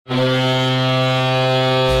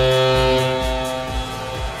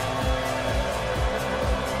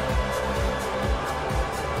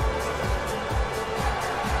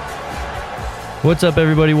What's up,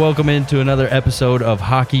 everybody? Welcome into another episode of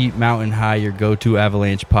Hockey Mountain High, your go-to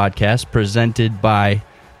Avalanche podcast, presented by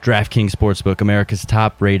DraftKings Sportsbook, America's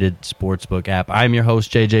top-rated sportsbook app. I'm your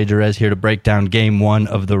host, JJ Jerez, here to break down Game 1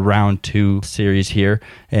 of the Round 2 series here.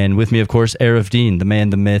 And with me, of course, Arif Dean, the man,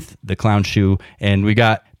 the myth, the clown shoe. And we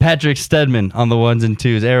got Patrick Stedman on the ones and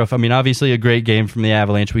twos. Arif, I mean, obviously a great game from the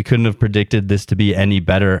Avalanche. We couldn't have predicted this to be any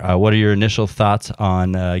better. What are your initial thoughts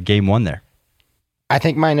on Game 1 there? I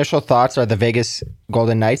think my initial thoughts are the Vegas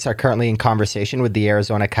Golden Knights are currently in conversation with the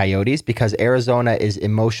Arizona Coyotes because Arizona is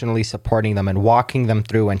emotionally supporting them and walking them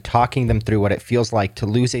through and talking them through what it feels like to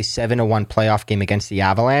lose a 7-1 playoff game against the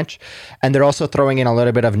Avalanche. And they're also throwing in a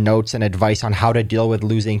little bit of notes and advice on how to deal with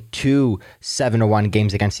losing 2 7-1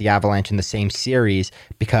 games against the Avalanche in the same series,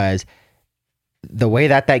 because the way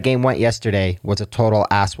that game went yesterday was a total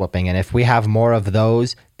ass whooping. And if we have more of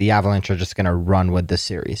those, the Avalanche are just going to run with this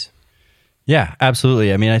series. Yeah,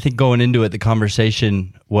 absolutely. I mean, I think going into it, the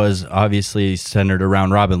conversation was obviously centered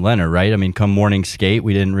around Robin Lehner, right? I mean, come morning skate,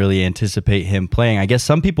 we didn't really anticipate him playing. I guess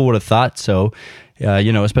some people would have thought so,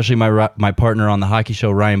 especially my partner on the hockey show,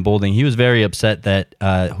 Ryan Bolding. He was very upset that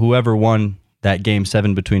whoever won that Game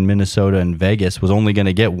 7 between Minnesota and Vegas was only going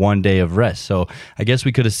to get 1 day of rest. So I guess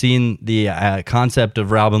we could have seen the concept of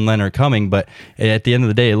Robin Lehner coming, but at the end of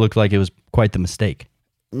the day, it looked like it was quite the mistake.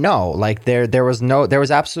 No, like there was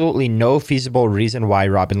absolutely no feasible reason why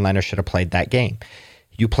Robin Lehner should have played that game.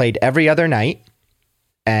 You played every other night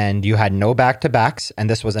and you had no back-to-backs, and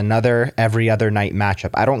this was another every other night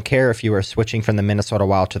matchup. I don't care if you were switching from the Minnesota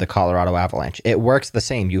Wild to the Colorado Avalanche. It works the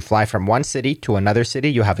same. You fly from one city to another city,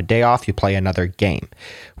 you have a day off, you play another game.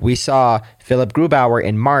 We saw Philip Grubauer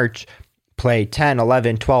in March play 10,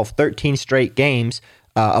 11, 12, 13 straight games,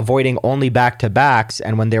 avoiding only back-to-backs,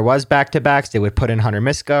 and when there was back-to-backs, they would put in Hunter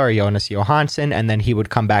Miska or Jonas Johansson, and then he would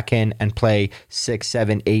come back in and play 6,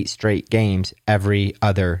 7, 8 straight games every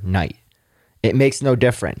other night. It makes no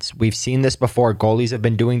difference. We've seen this before. Goalies have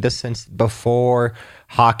been doing this since before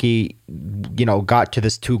hockey, got to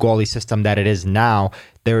this 2-goalie system that it is now.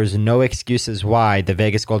 There is no excuses why the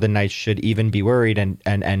Vegas Golden Knights should even be worried,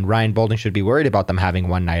 and Ryan Bolding should be worried about them having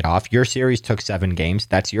one night off. Your series took 7 games.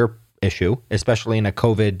 That's your issue, especially in a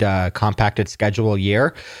COVID compacted schedule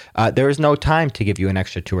year. There is no time to give you an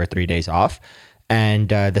extra 2 or 3 days off. And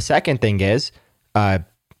the second thing is,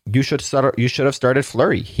 you should have started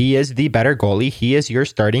Fleury. He is the better goalie. He is your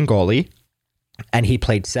starting goalie. And he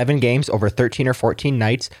played 7 games over 13 or 14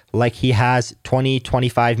 nights like he has 20,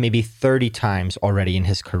 25, maybe 30 times already in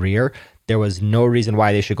his career. There was no reason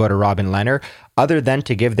why they should go to Robin Lehner other than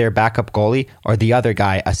to give their backup goalie or the other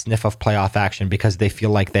guy a sniff of playoff action because they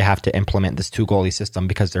feel like they have to implement this 2-goalie system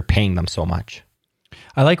because they're paying them so much.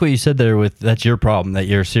 I like what you said there that's your problem, that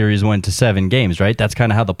your series went to 7 games, right? That's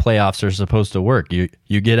kind of how the playoffs are supposed to work.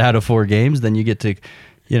 You get out of 4 games, then you get to,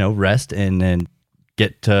 rest and then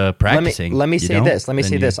get to practicing. Let me say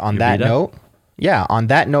this on that note. Yeah, on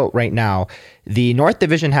that note right now, the North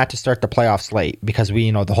Division had to start the playoffs late because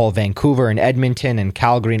the whole Vancouver and Edmonton and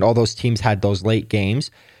Calgary and all those teams had those late games.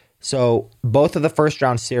 So both of the first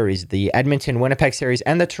round series, the Edmonton-Winnipeg series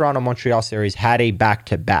and the Toronto-Montreal series, had a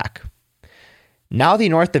back-to-back. Now the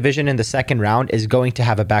North Division in the second round is going to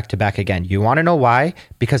have a back-to-back again. You want to know why?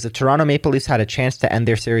 Because the Toronto Maple Leafs had a chance to end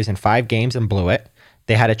their series in 5 games and blew it.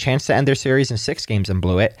 They had a chance to end their series in 6 games and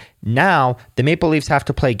blew it. Now, the Maple Leafs have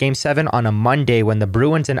to play Game 7 on a Monday when the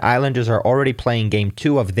Bruins and Islanders are already playing Game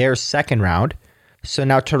 2 of their second round. So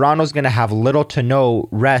now Toronto's going to have little to no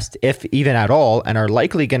rest, if even at all, and are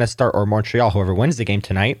likely going to start, or Montreal, whoever wins the game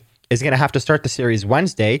tonight, is going to have to start the series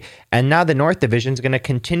Wednesday. And now the North Division is going to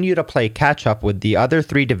continue to play catch-up with the other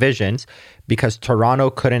 3 divisions because Toronto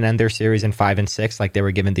couldn't end their series in 5 and 6 like they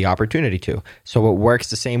were given the opportunity to. So it works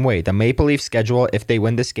the same way. The Maple Leaf schedule, if they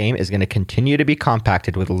win this game, is going to continue to be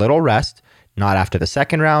compacted with little rest, not after the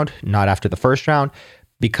second round, not after the first round,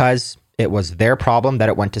 because it was their problem that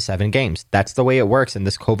it went to 7 games. That's the way it works in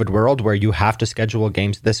this COVID world where you have to schedule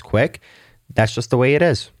games this quick. That's just the way it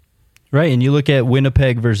is. Right, and you look at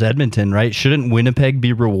Winnipeg versus Edmonton, right? Shouldn't Winnipeg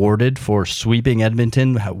be rewarded for sweeping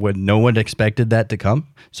Edmonton when no one expected that to come?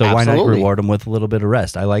 So Absolutely. Why not reward them with a little bit of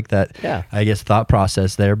rest? I like that, thought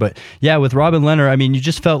process there. But yeah, with Robin Lehner, I mean, you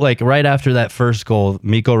just felt like right after that first goal,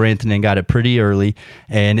 Mikko Rantanen got it pretty early,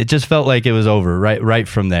 and it just felt like it was over right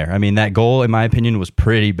from there. I mean, that goal, in my opinion, was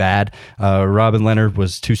pretty bad. Robin Lehner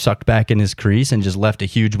was too sucked back in his crease and just left a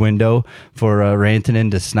huge window for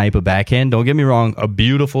Rantanen to snipe a backhand. Don't get me wrong, a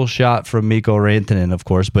beautiful shot from Mikko Rantanen, of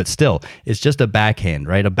course, but still, it's just a backhand,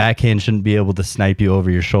 right? A backhand shouldn't be able to snipe you over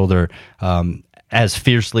your shoulder as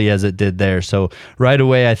fiercely as it did there. So right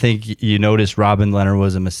away, I think you noticed Robin Lehner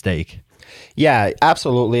was a mistake. Yeah,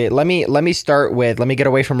 absolutely. Let me get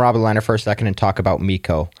away from Robin Lehner for a second and talk about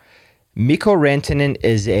Mikko. Mikko Rantanen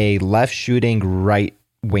is a left shooting right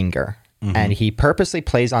winger. Mm-hmm. And he purposely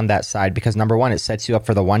plays on that side because, number one, it sets you up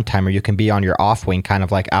for the one-timer. You can be on your off wing, kind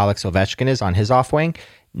of like Alex Ovechkin is on his off wing.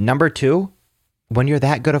 Number two, when you're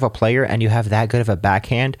that good of a player and you have that good of a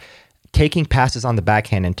backhand, taking passes on the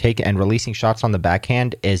backhand and releasing shots on the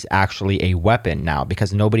backhand is actually a weapon now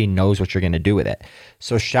because nobody knows what you're going to do with it.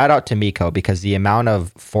 So shout out to Mikko because the amount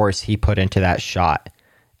of force he put into that shot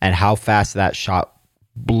and how fast that shot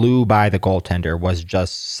blew by the goaltender was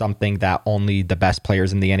just something that only the best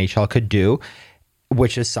players in the NHL could do,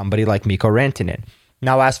 which is somebody like Mikko Rantanen.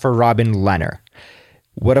 Now, as for Robin Lehner,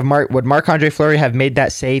 would Marc-Andre Fleury have made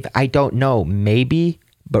that save? I don't know. Maybe.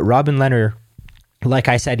 But Robin Lehner, like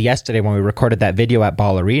I said yesterday when we recorded that video at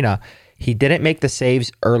Ball Arena, he didn't make the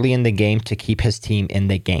saves early in the game to keep his team in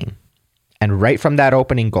the game. And right from that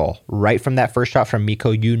opening goal, right from that first shot from Mikko,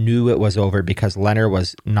 you knew it was over because Lehner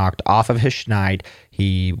was knocked off of his schneid.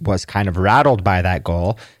 He was kind of rattled by that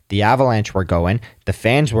goal. The Avalanche were going. The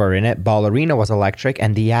fans were in it. Ball Arena was electric.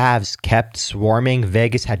 And the Avs kept swarming.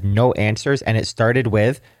 Vegas had no answers. And it started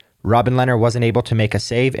with Robin Lehner wasn't able to make a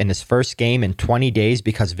save in his first game in 20 days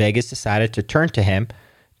because Vegas decided to turn to him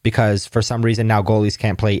because for some reason now goalies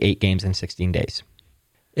can't play 8 games in 16 days.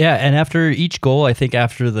 Yeah, and after each goal, I think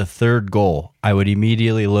after the third goal, I would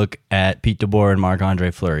immediately look at Pete DeBoer and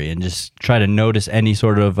Marc-Andre Fleury and just try to notice any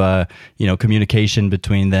sort of communication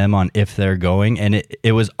between them on if they're going. And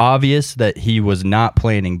it was obvious that he was not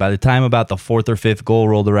planning. By the time about the fourth or fifth goal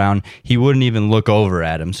rolled around, he wouldn't even look over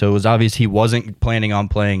at him. So it was obvious he wasn't planning on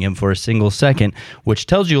playing him for a single second, which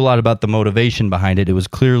tells you a lot about the motivation behind it. It was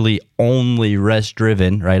clearly only rest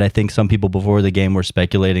driven, right? I think some people before the game were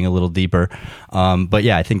speculating a little deeper. But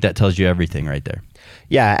yeah, I think that tells you everything right there.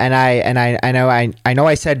 Yeah, and I know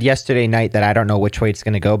I said yesterday night that I don't know which way it's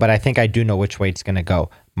going to go, but I think I do know which way it's going to go.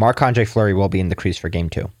 Marc-Andre Fleury will be in the crease for game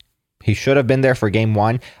 2. He should have been there for game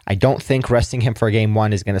 1. I don't think resting him for game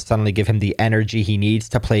 1 is going to suddenly give him the energy he needs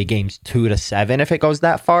to play games 2 to 7 if it goes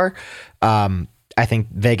that far. I think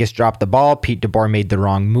Vegas dropped the ball. Pete DeBoer made the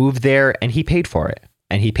wrong move there, and he paid for it.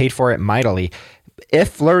 And he paid for it mightily. If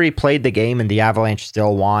Fleury played the game and the Avalanche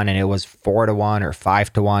still won and it was 4-1 or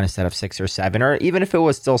 5-1 instead of 6 or 7, or even if it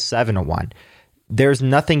was still 7-1, there's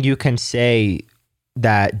nothing you can say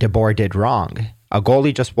that DeBoer did wrong. A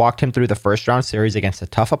goalie just walked him through the first round series against a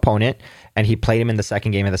tough opponent, and he played him in the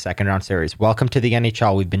second game of the second round series. Welcome to the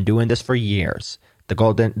NHL. We've been doing this for years.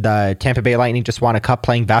 The Tampa Bay Lightning just won a cup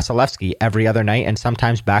playing Vasilevsky every other night and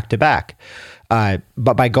sometimes back to back. But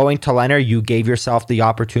by going to Lehner, you gave yourself the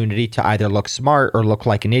opportunity to either look smart or look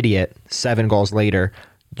like an idiot. 7 goals later,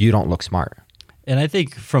 you don't look smart. And I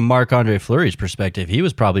think from Marc-Andre Fleury's perspective, he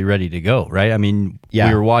was probably ready to go, right? I mean,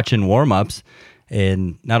 We were watching warm-ups,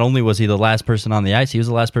 and not only was he the last person on the ice, he was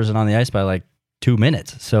the last person on the ice by like 2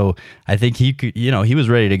 minutes. So I think he could, he was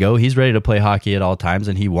ready to go. He's ready to play hockey at all times,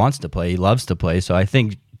 and he wants to play. He loves to play. So I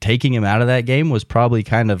think taking him out of that game was probably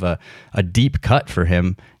kind of a deep cut for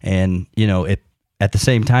him. And, at the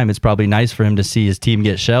same time, it's probably nice for him to see his team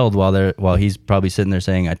get shelled while he's probably sitting there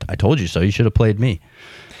saying, I told you so. You should have played me.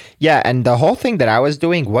 Yeah, and the whole thing that I was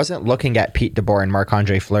doing wasn't looking at Pete DeBoer and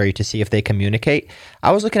Marc-Andre Fleury to see if they communicate.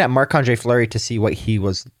 I was looking at Marc-Andre Fleury to see what he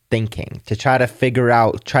was thinking, to try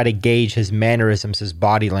to gauge his mannerisms, his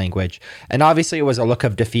body language. And obviously it was a look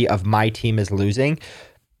of defeat of my team is losing.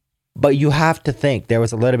 But you have to think there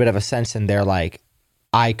was a little bit of a sense in there like,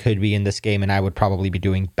 I could be in this game and I would probably be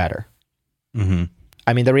doing better. Mm-hmm.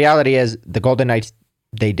 I mean, the reality is the Golden Knights,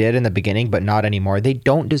 they did in the beginning, but not anymore. They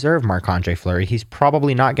don't deserve Marc-Andre Fleury. He's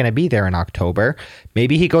probably not going to be there in October.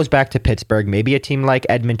 Maybe he goes back to Pittsburgh. Maybe a team like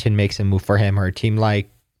Edmonton makes a move for him, or a team like,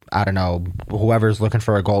 I don't know, whoever's looking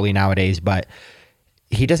for a goalie nowadays. But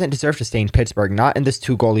he doesn't deserve to stay in Pittsburgh, not in this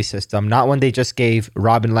 2-goalie system, not when they just gave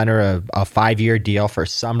Robin Lehner a 5-year deal for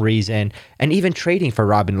some reason, and even trading for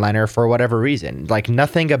Robin Lehner for whatever reason. Like,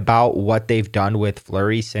 nothing about what they've done with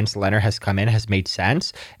Fleury since Lehner has come in has made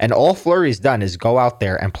sense. And all Fleury's done is go out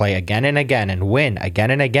there and play again and again and win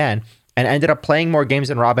again and again, and ended up playing more games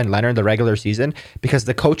than Robin Lehner in the regular season because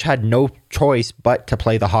the coach had no choice but to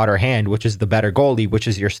play the hotter hand, which is the better goalie, which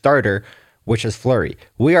is your starter, which is Fleury.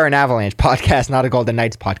 We are an Avalanche podcast, not a Golden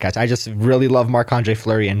Knights podcast. I just really love Marc-Andre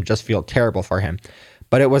Fleury and just feel terrible for him.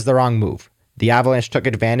 But it was the wrong move. The Avalanche took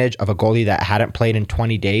advantage of a goalie that hadn't played in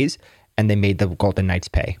 20 days, and they made the Golden Knights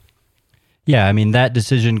pay. Yeah, I mean, that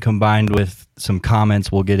decision combined with some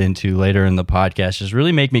comments we'll get into later in the podcast just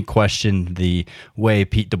really make me question the way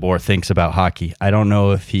Pete DeBoer thinks about hockey. I don't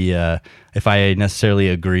know if I necessarily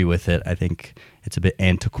agree with it. I think it's a bit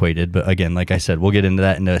antiquated, but again, like I said, we'll get into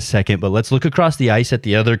that in a second. But let's look across the ice at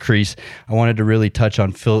the other crease. I wanted to really touch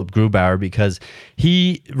on Philipp Grubauer because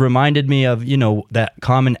he reminded me of, that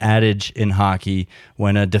common adage in hockey: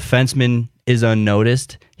 when a defenseman is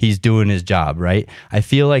unnoticed, he's doing his job, right? I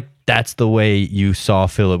feel like that's the way you saw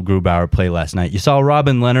Philipp Grubauer play last night. You saw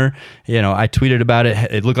Robin Lehner, I tweeted about it.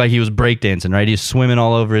 It looked like he was breakdancing, right? He was swimming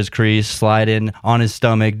all over his crease, sliding on his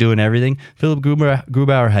stomach, doing everything. Philipp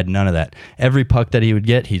Grubauer had none of that. Every puck that he would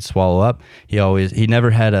get, he'd swallow up. He never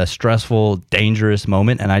had a stressful, dangerous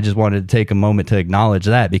moment, and I just wanted to take a moment to acknowledge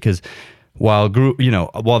that because while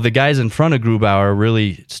the guys in front of Grubauer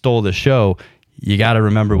really stole the show, you got to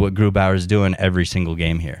remember what Grubauer's doing every single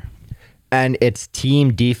game here. And it's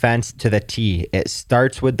team defense to the T. It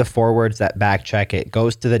starts with the forwards that back check. It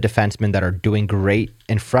goes to the defensemen that are doing great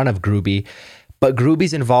in front of Gruby. But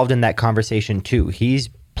Gruby's involved in that conversation too. He's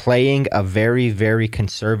playing a very, very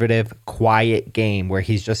conservative, quiet game where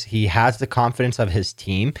he has the confidence of his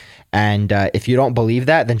team. And if you don't believe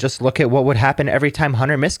that, then just look at what would happen every time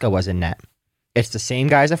Hunter Miska was in net. It's the same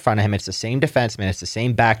guys in front of him. It's the same defenseman. It's the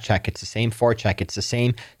same back check. It's the same forecheck. It's the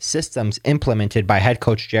same systems implemented by head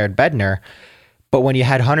coach Jared Bednar. But when you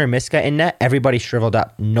had Hunter Miska in net, everybody shriveled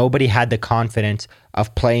up. Nobody had the confidence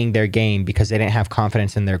of playing their game because they didn't have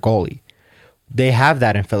confidence in their goalie. They have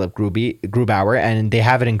that in Philipp Grubauer, and they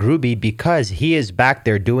have it in Gruby because he is back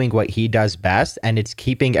there doing what he does best, and it's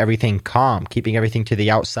keeping everything calm, keeping everything to the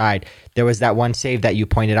outside. There was that one save that you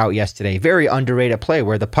pointed out yesterday, very underrated play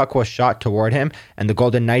where the puck was shot toward him, and the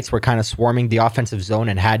Golden Knights were kind of swarming the offensive zone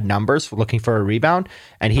and had numbers looking for a rebound,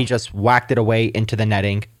 and he just whacked it away into the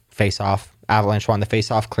netting, face-off. Avalanche won the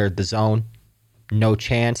face-off, cleared the zone. No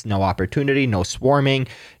chance, no opportunity, no swarming,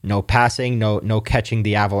 no passing, no catching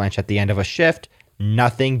the Avalanche at the end of a shift.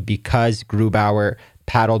 Nothing because Grubauer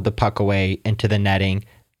paddled the puck away into the netting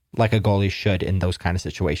like a goalie should in those kind of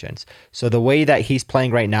situations. So the way that he's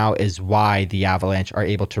playing right now is why the Avalanche are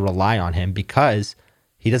able to rely on him because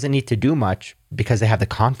he doesn't need to do much because they have the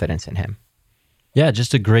confidence in him. Yeah,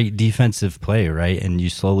 just a great defensive play, right? And you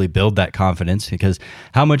slowly build that confidence because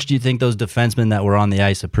how much do you think those defensemen that were on the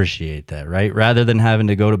ice appreciate that, right? Rather than having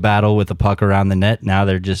to go to battle with the puck around the net, now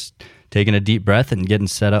they're just taking a deep breath and getting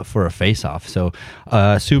set up for a face-off. So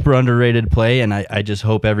super underrated play, and I just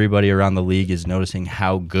hope everybody around the league is noticing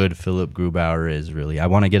how good Philipp Grubauer is, really. I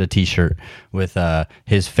want to get a T-shirt with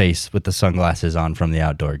his face with the sunglasses on from the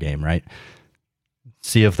outdoor game, right?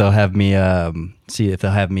 See if they'll have me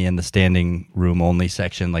in the standing room only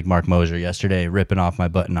section like Mark Mosier yesterday, ripping off my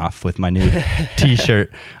button off with my new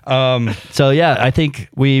T-shirt. So yeah, I think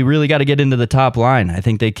we really got to get into the top line. I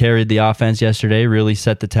think they carried the offense yesterday, really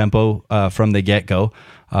set the tempo from the get-go.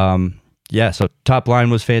 So top line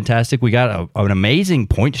was fantastic. We got an amazing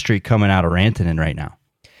point streak coming out of Rantanen right now.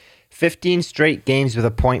 15 straight games with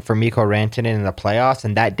a point for Mikko Rantanen in the playoffs,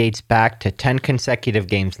 and that dates back to 10 consecutive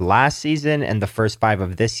games last season and the first 5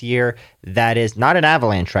 of this year. That is not an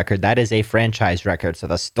Avalanche record. That is a franchise record. So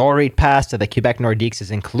the storied past of the Quebec Nordiques is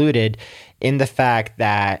included in the fact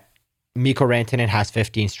that Mikko Rantanen has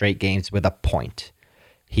 15 straight games with a point.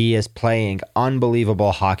 He is playing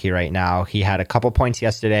unbelievable hockey right now. He had a couple points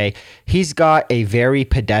yesterday. He's got a very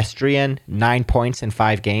pedestrian 9 points in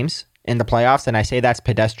 5 games in the playoffs, and I say that's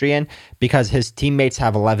pedestrian because his teammates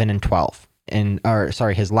have 11 and 12.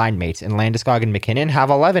 His line mates in Landeskog and McKinnon have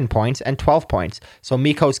 11 points and 12 points. So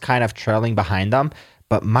Mikko's kind of trailing behind them.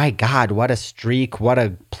 But my God, what a streak, what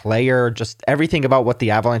a player. Just everything about what the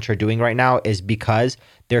Avalanche are doing right now is because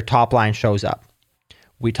their top line shows up.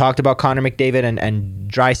 We talked about Connor McDavid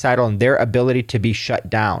and Draisaitl and their ability to be shut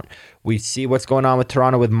down. We see what's going on with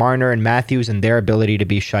Toronto with Marner and Matthews and their ability to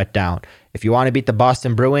be shut down. If you want to beat the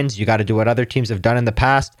Boston Bruins, you got to do what other teams have done in the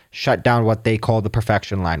past, shut down what they call the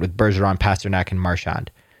perfection line with Bergeron, Pasternak, and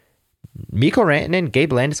Marchand. Mikko Rantanen,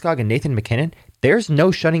 Gabe Landeskog, and Nathan McKinnon, there's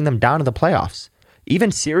no shutting them down in the playoffs.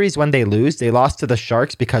 Even series when they lose, they lost to the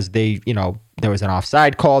Sharks because there was an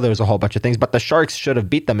offside call, there was a whole bunch of things, but the Sharks should have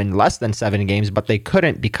beat them in less than 7 games, but they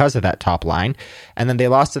couldn't because of that top line. And then they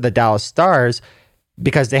lost to the Dallas Stars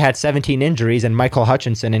because they had 17 injuries and Michael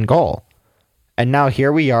Hutchinson in goal. And now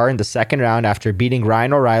here we are in the second round after beating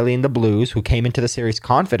Ryan O'Reilly and the Blues, who came into the series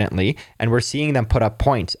confidently, and we're seeing them put up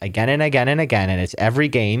points again and again and again, and it's every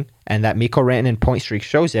game, and that Mikko Rantanen point streak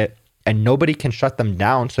shows it, and nobody can shut them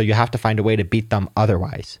down, so you have to find a way to beat them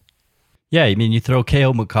otherwise. Yeah, I mean, you throw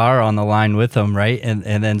Cale Makar on the line with them, right? And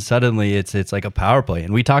then suddenly it's like a power play.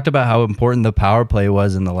 And we talked about how important the power play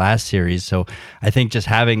was in the last series. So I think just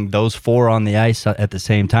having those four on the ice at the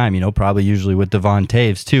same time, probably usually with Devon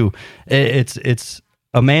Toews too, it's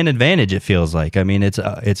a man advantage, it feels like. I mean,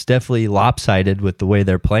 it's definitely lopsided with the way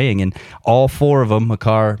they're playing. And all four of them,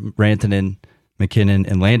 Makar, Rantanen, McKinnon,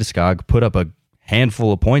 and Landeskog, put up a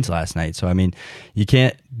handful of points last night. So, I mean, you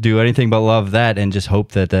can't do anything but love that and just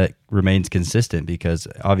hope that remains consistent, because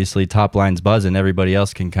obviously top line's buzzing. Everybody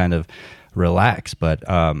else can kind of relax. But,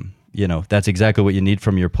 that's exactly what you need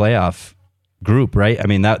from your playoff group, right? I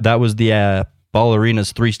mean, that was the Ball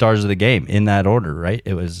Arena's 3 stars of the game in that order, right?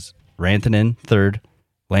 It was Rantanen third,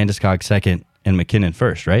 Landeskog second, and McKinnon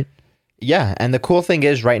first, right? Yeah, and the cool thing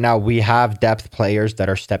is right now we have depth players that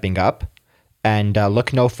are stepping up. And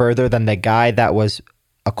look no further than the guy that was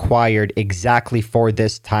acquired exactly for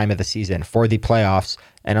this time of the season, for the playoffs.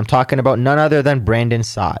 And I'm talking about none other than Brandon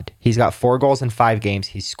Saad. He's got 4 goals in 5 games.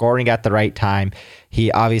 He's scoring at the right time.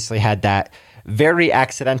 He obviously had that very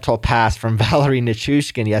accidental pass from Valeri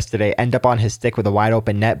Nichushkin yesterday end up on his stick with a wide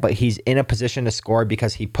open net, but he's in a position to score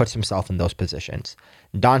because he puts himself in those positions.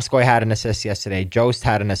 Donskoy had an assist yesterday. Jost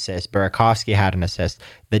had an assist. Burakovsky had an assist.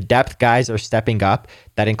 The depth guys are stepping up.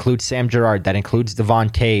 That includes Sam Girard. That includes Devon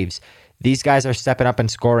Toews. These guys are stepping up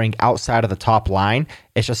and scoring outside of the top line.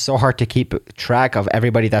 It's just so hard to keep track of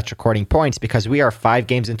everybody that's recording points because we are 5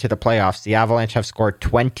 games into the playoffs. The Avalanche have scored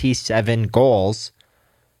 27 goals,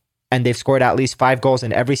 and they've scored at least 5 goals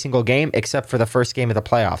in every single game except for the first game of the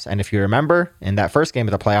playoffs. And if you remember, in that first game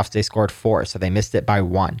of the playoffs, they scored 4, so they missed it by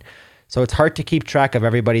 1. So it's hard to keep track of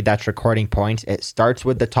everybody that's recording points. It starts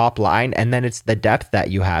with the top line, and then it's the depth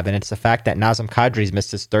that you have. And it's the fact that Nazem Kadri's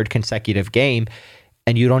missed his 3rd consecutive game,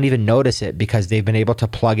 and you don't even notice it because they've been able to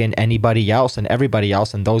plug in anybody else and everybody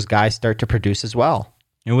else, and those guys start to produce as well.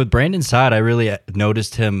 And with Brandon Saad, I really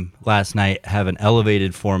noticed him last night have an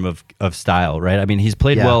elevated form of style, right? I mean, he's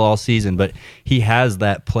played well all season, but he has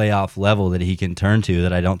that playoff level that he can turn to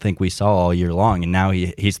that I don't think we saw all year long. And now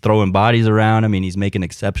he's throwing bodies around. I mean, he's making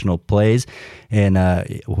exceptional plays. And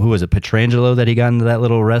who was it, Pietrangelo, that he got into that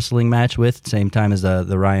little wrestling match with, same time as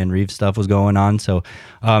the Ryan Reeves stuff was going on. So,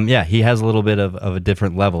 he has a little bit of a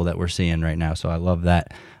different level that we're seeing right now. So I love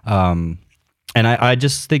that. And I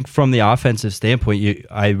just think from the offensive standpoint,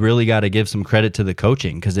 I really got to give some credit to the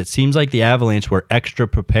coaching, because it seems like the Avalanche were extra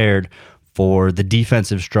prepared for the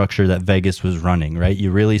defensive structure that Vegas was running, right? You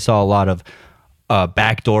really saw a lot of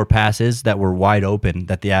backdoor passes that were wide open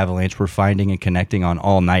that the Avalanche were finding and connecting on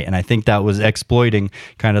all night. And I think that was exploiting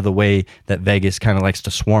kind of the way that Vegas kind of likes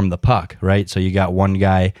to swarm the puck, right? So you got one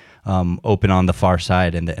guy open on the far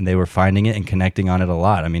side, and they were finding it and connecting on it a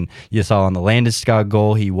lot. I mean, you saw on the Landeskog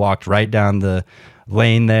goal, he walked right down the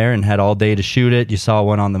lane there and had all day to shoot it. You saw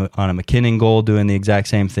one on a McKinnon goal doing the exact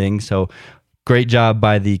same thing. So great job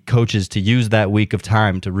by the coaches to use that week of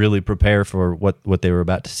time to really prepare for what they were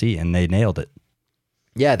about to see, and they nailed it.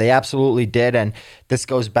 Yeah, they absolutely did. And this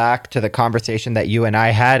goes back to the conversation that you and I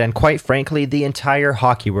had, and quite frankly, the entire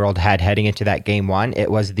hockey world had heading into that game 1.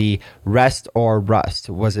 It was the rest or rust.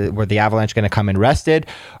 Were the Avalanche going to come in rested,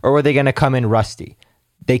 or were they going to come in rusty?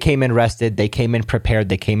 They came in rested, they came in prepared,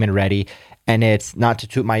 they came in ready. And it's not to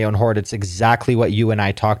toot my own horn, it's exactly what you and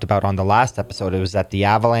I talked about on the last episode. It was that the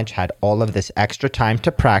Avalanche had all of this extra time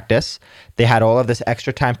to practice. They had all of this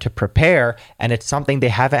extra time to prepare, and it's something they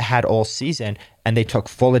haven't had all season, and they took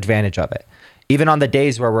full advantage of it. Even on the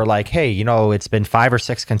days where we're like, hey, it's been 5 or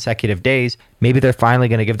 6 consecutive days, maybe they're finally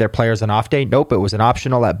going to give their players an off day. Nope, it was an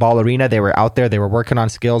optional at Ball Arena. They were out there, they were working on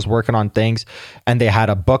skills, working on things, and they had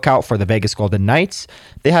a book out for the Vegas Golden Knights.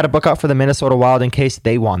 They had a book out for the Minnesota Wild in case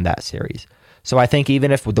they won that series. So I think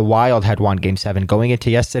even if the Wild had won Game 7, going into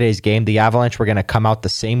yesterday's game, the Avalanche were going to come out the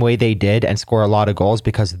same way they did and score a lot of goals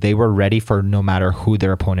because they were ready for no matter who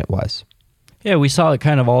their opponent was. Yeah, we saw it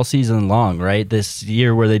kind of all season long, right? This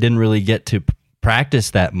year where they didn't really get to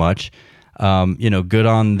practice that much. Good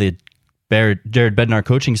on the Jared Bednar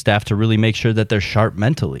coaching staff to really make sure that they're sharp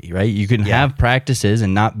mentally, right? You can have practices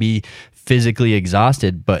and not be physically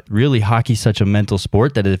exhausted, but really hockey's such a mental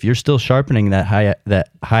sport that if you're still sharpening that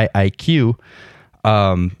high IQ,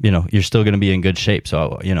 you're still going to be in good shape.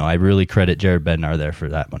 So, I really credit Jared Bednar there for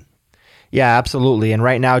that one. Yeah, absolutely. And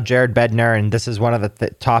right now, Jared Bednar, and this is one of the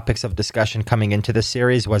topics of discussion coming into the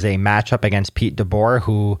series, was a matchup against Pete DeBoer,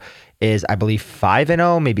 who is, I believe,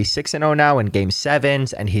 5-0, maybe 6-0 now in Game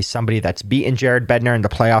 7s, and he's somebody that's beaten Jared Bednar in the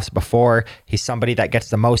playoffs before. He's somebody that gets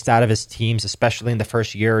the most out of his teams, especially in the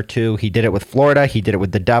first year or two. He did it with Florida, he did it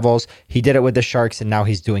with the Devils, he did it with the Sharks, and now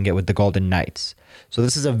he's doing it with the Golden Knights. So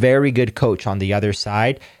this is a very good coach on the other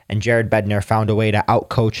side. And Jared Bednar found a way to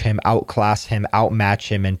outcoach him, outclass him, outmatch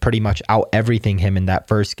him, and pretty much out everything him in that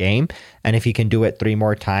first game. And if he can do it 3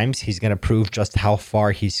 more times, he's going to prove just how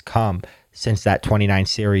far he's come since that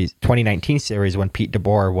 2019 series when Pete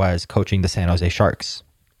DeBoer was coaching the San Jose Sharks.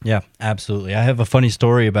 Yeah, absolutely. I have a funny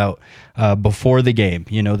story about before the game.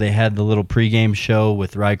 You know, they had the little pregame show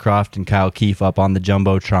with Rycroft and Kyle Keefe up on the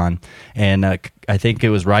Jumbotron. And I think it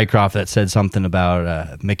was Rycroft that said something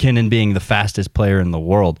about MacKinnon being the fastest player in the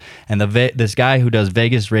world. And this guy who does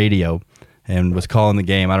Vegas radio and was calling the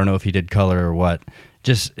game, I don't know if he did color or what,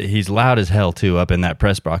 just he's loud as hell too up in that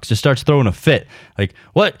press box, just starts throwing a fit like,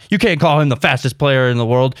 what, you can't call him the fastest player in the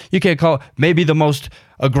world, you can't call maybe the most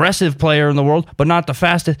aggressive player in the world but not the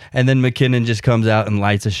fastest. And then MacKinnon just comes out and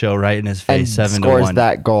lights a show right in his face, and 7-1, scores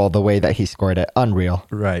that goal the way that he scored it. Unreal.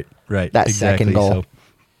 Right that exactly. Second goal. So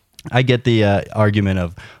I get the argument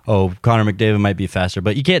of, Connor McDavid might be faster,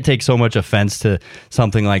 but you can't take so much offense to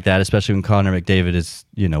something like that, especially when Connor McDavid is,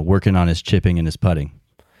 working on his chipping and his putting.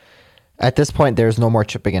 At this point, there's no more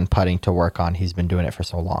chipping and putting to work on. He's been doing it for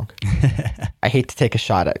so long. I hate to take a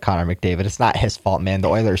shot at Connor McDavid. It's not his fault, man. The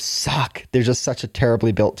Oilers suck. They're just such a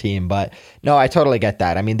terribly built team. But no, I totally get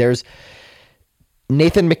that. I mean,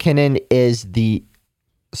 Nathan MacKinnon is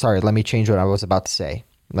sorry, let me change what I was about to say.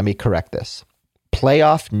 Let me correct this.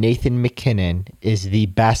 Playoff Nathan MacKinnon is the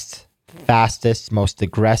best, fastest, most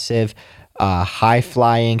aggressive,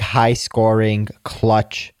 high-flying, high-scoring,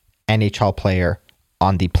 clutch NHL player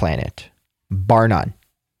on the planet. Bar none.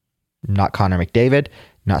 Not Connor McDavid,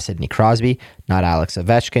 not Sidney Crosby, not Alex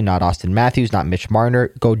Ovechkin, not Austin Matthews, not Mitch Marner.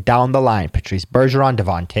 Go down the line. Patrice Bergeron,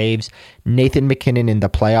 Devon Toews. Nathan MacKinnon in the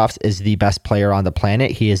playoffs is the best player on the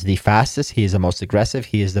planet. He is the fastest. He is the most aggressive.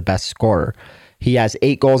 He is the best scorer. He has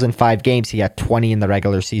 8 goals in 5 games. He had 20 in the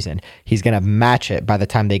regular season. He's going to match it by the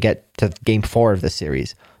time they get to game 4 of the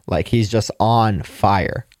series. Like, he's just on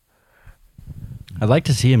fire. I'd like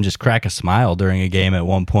to see him just crack a smile during a game at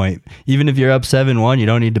one point. Even if you're up 7-1, you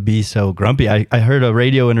don't need to be so grumpy. I heard a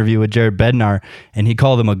radio interview with Jared Bednar, and he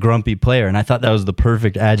called him a grumpy player, and I thought that was the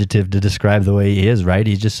perfect adjective to describe the way he is, right?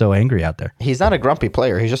 He's just so angry out there. He's not a grumpy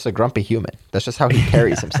player. He's just a grumpy human. That's just how he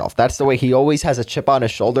carries himself. That's the way he always has a chip on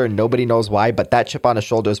his shoulder, and nobody knows why, but that chip on his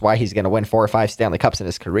shoulder is why he's going to win 4 or 5 Stanley Cups in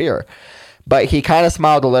his career. But he kind of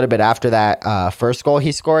smiled a little bit after that first goal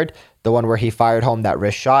he scored, the one where he fired home that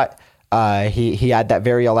wrist shot. He had that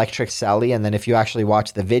very electric celly, and then if you actually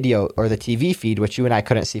watch the video or the TV feed, which you and I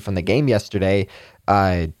couldn't see from the game yesterday,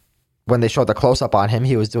 when they showed the close-up on him,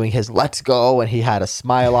 he was doing his let's go, and he had a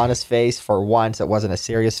smile on his face for once. It wasn't a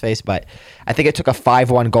serious face, but I think it took a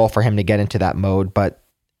 5-1 goal for him to get into that mode. But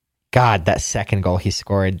God, that second goal he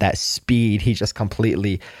scored, that speed, he just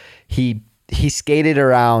completely, he skated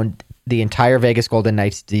around the entire Vegas Golden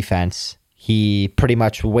Knights defense. He pretty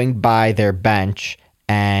much winged by their bench,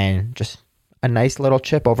 and just a nice little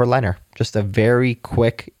chip over Leonard. Just a very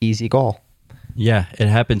quick, easy goal. Yeah, it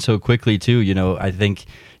happened so quickly too. I think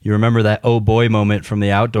you remember that oh boy moment from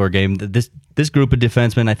the outdoor game. This group of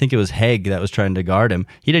defensemen, I think it was Haig that was trying to guard him.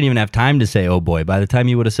 He didn't even have time to say oh boy. By the time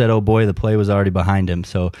he would have said oh boy, the play was already behind him.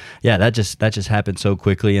 So yeah, that just happened so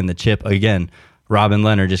quickly. And the chip again, Robin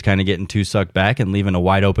Leonard just kind of getting too sucked back and leaving a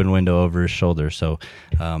wide open window over his shoulder. So,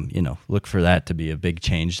 look for that to be a big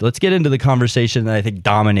change. Let's get into the conversation that I think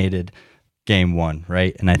dominated game 1,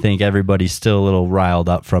 right? And I think everybody's still a little riled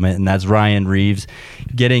up from it. And that's Ryan Reaves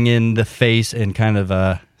getting in the face and kind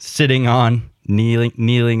of sitting on,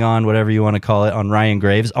 kneeling on, whatever you want to call it, on Ryan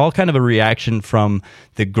Graves. All kind of a reaction from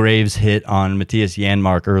the Graves hit on Matthias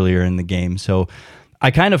Janmark earlier in the game. So I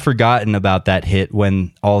kind of forgotten about that hit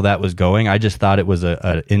when all that was going. I just thought it was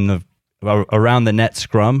around the net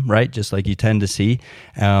scrum, right? Just like you tend to see.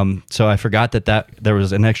 So I forgot that there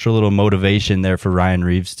was an extra little motivation there for Ryan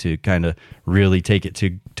Reaves to kind of really take it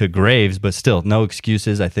to Graves, but still no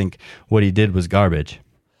excuses. I think what he did was garbage.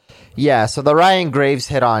 Yeah, so the Ryan Graves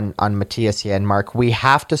hit on Matthias Janmark, we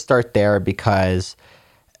have to start there because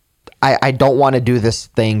I don't want to do this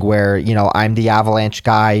thing where, I'm the Avalanche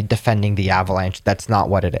guy defending the Avalanche. That's not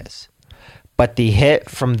what it is. But the hit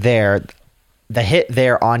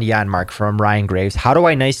there on Janmark from Ryan Graves, how do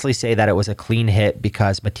I nicely say that it was a clean hit?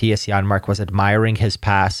 Because Matthias Janmark was admiring his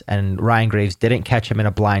pass and Ryan Graves didn't catch him in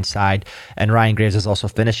a blind side. And Ryan Graves is also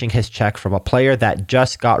finishing his check from a player that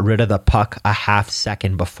just got rid of the puck a half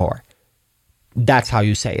second before. That's how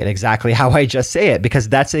you say it, exactly how I just say it, because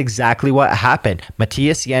that's exactly what happened.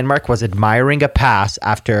 Matthias Janmark was admiring a pass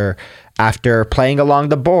after playing along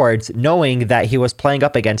the boards, knowing that he was playing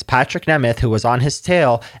up against Patrick Nemeth, who was on his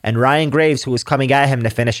tail, and Ryan Graves, who was coming at him to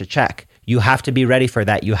finish a check. You have to be ready for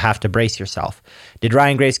that. You have to brace yourself. Did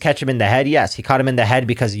Ryan Graves catch him in the head? Yes, he caught him in the head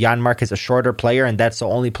because Janmark is a shorter player and that's the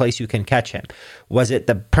only place you can catch him. Was it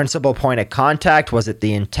the principal point of contact? Was it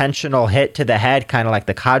the intentional hit to the head, kind of like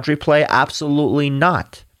the Kadri play? Absolutely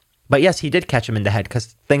not. But yes, he did catch him in the head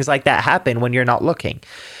because things like that happen when you're not looking.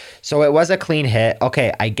 So it was a clean hit.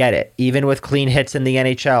 Okay, I get it. Even with clean hits in the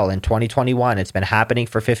NHL in 2021, it's been happening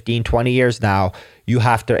for 15, 20 years now. You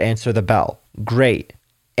have to answer the bell. Great.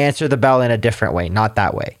 Answer the bell in a different way, not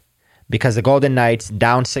that way. Because the Golden Knights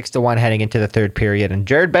down 6-1 heading into the third period. And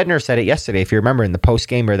Jared Bednar said it yesterday. If you remember in the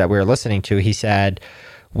post-gamer that we were listening to, he said,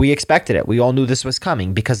 we expected it. We all knew this was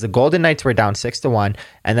coming because the Golden Knights were down 6-1.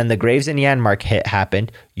 And then the Graves and Janmark hit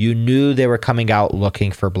happened. You knew they were coming out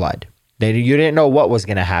looking for blood. You didn't know what was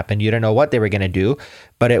going to happen. You didn't know what they were going to do,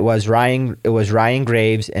 but it was Ryan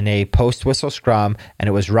Graves in a post-whistle scrum, and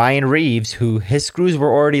it was Ryan Reeves who his screws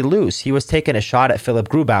were already loose. He was taking a shot at Philip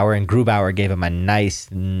Grubauer, and Grubauer gave him a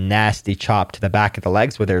nice, nasty chop to the back of the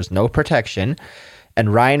legs where there's no protection.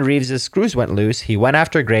 And Ryan Reeves' screws went loose. He went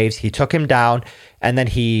after Graves. He took him down, and then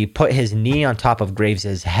he put his knee on top of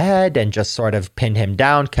Graves' head and just sort of pinned him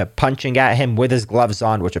down, kept punching at him with his gloves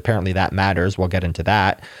on, which apparently that matters. We'll get into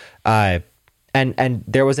that. And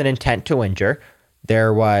there was an intent to injure.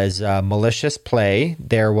 There was malicious play.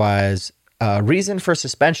 There was reason for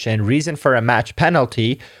suspension, reason for a match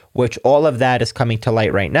penalty, which all of that is coming to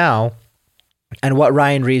light right now. And what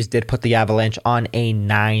Ryan Reeves did put the Avalanche on a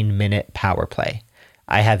 9-minute power play.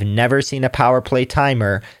 I have never seen a power play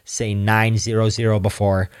timer say 9:00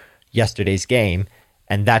 before yesterday's game,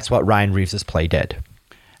 and that's what Ryan Reeves' play did.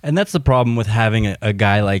 And that's the problem with having a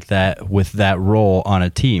guy like that with that role on a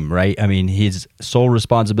team, right? I mean, his sole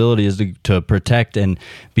responsibility is to protect and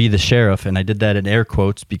be the sheriff, and I did that in air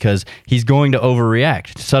quotes because he's going to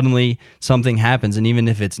overreact. Suddenly, something happens, and even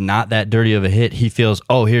if it's not that dirty of a hit, he feels,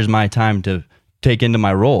 oh, here's my time to take into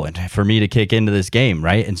my role and for me to kick into this game,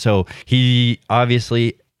 right? And so he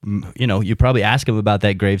obviously, you know, you probably ask him about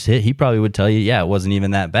that Graves hit. He probably would tell you, yeah, it wasn't even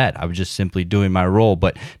that bad. I was just simply doing my role.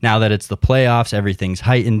 But now that it's the playoffs, everything's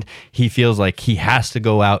heightened. He feels like he has to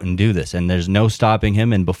go out and do this, and there's no stopping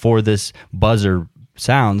him. And before this buzzer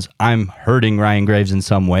sounds, I'm hurting Ryan Graves in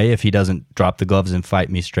some way if he doesn't drop the gloves and fight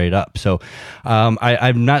me straight up. So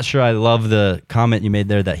I'm not sure I love the comment you made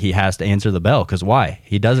there that he has to answer the bell, because why?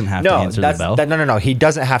 He doesn't have to answer the bell. No. He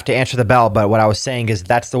doesn't have to answer the bell, but what I was saying is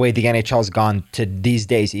that's the way the NHL's gone to these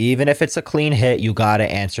days. Even if it's a clean hit, you got to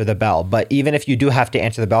answer the bell. But even if you do have to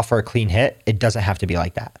answer the bell for a clean hit, it doesn't have to be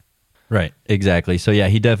like that. Right, exactly. So yeah,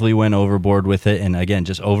 he definitely went overboard with it, and again,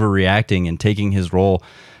 just overreacting and taking his role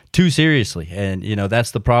too seriously. And, you know,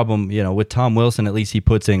 that's the problem, you know, with Tom Wilson. At least he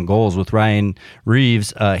puts in goals. With Ryan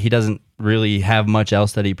Reeves, he doesn't really have much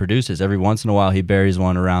else that he produces. Every once in a while, he buries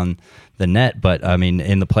one around the net. But, I mean,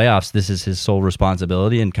 in the playoffs, this is his sole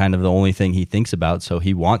responsibility and kind of the only thing he thinks about. So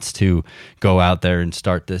he wants to go out there and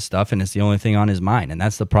start this stuff, and it's the only thing on his mind. And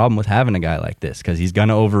that's the problem with having a guy like this, because he's going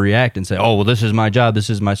to overreact and say, oh, well, this is my job. This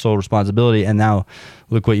is my sole responsibility. And now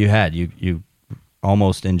look what you had. You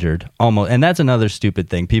almost injured, and that's another stupid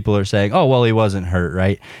thing. People are saying, "Oh, well, he wasn't hurt,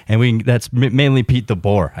 right?" And that's mainly Pete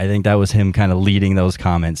DeBoer. I think that was him kind of leading those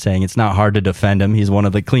comments, saying it's not hard to defend him. He's one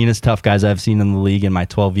of the cleanest, tough guys I've seen in the league in my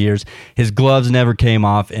 12 years. His gloves never came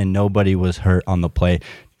off, and nobody was hurt on the play.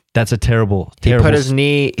 That's a terrible. He put his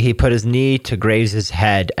knee to Graves'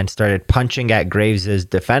 head and started punching at Graves'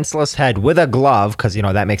 defenseless head with a glove, because you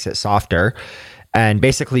know that makes it softer, and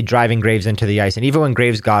basically driving Graves into the ice. And even when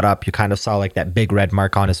Graves got up, you kind of saw like that big red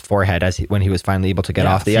mark on his forehead when he was finally able to get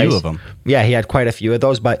off the ice. A few of them. Yeah, he had quite a few of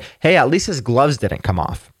those. But hey, at least his gloves didn't come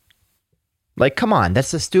off. Like, come on,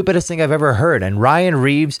 that's the stupidest thing I've ever heard. And Ryan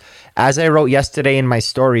Reeves, as I wrote yesterday in my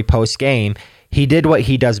story post-game, he did what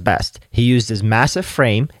he does best. He used his massive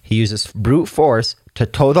frame, he uses brute force to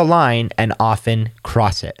toe the line and often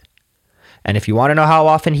cross it. And if you want to know how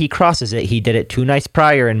often he crosses it, he did it 2 nights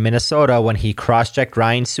prior in Minnesota when he cross-checked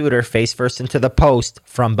Ryan Suter face first into the post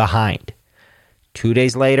from behind. 2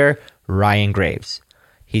 days later, Ryan Graves.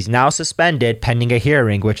 He's now suspended pending a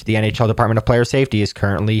hearing, which the NHL Department of Player Safety is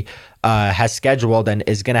currently has scheduled and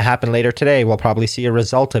is going to happen later today. We'll probably see a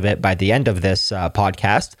result of it by the end of this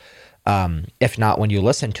podcast, if not when you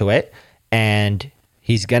listen to it. And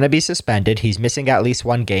he's going to be suspended. He's missing at least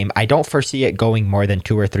 1 game. I don't foresee it going more than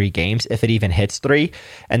 2 or 3 games, if it even hits 3.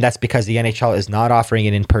 And that's because the NHL is not offering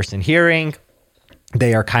an in-person hearing.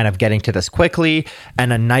 They are kind of getting to this quickly.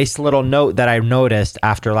 And a nice little note that I noticed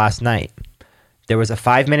after last night. There was a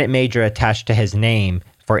 5-minute major attached to his name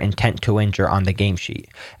for intent to injure on the game sheet.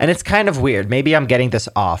 And it's kind of weird. Maybe I'm getting this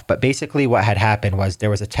off, but basically what had happened was there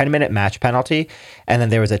was a 10-minute match penalty, and then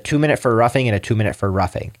there was a 2-minute for roughing and a 2-minute for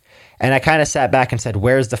roughing. And I kind of sat back and said,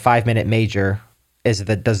 where's the 5-minute major? Does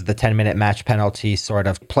the 10-minute match penalty sort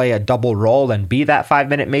of play a double role and be that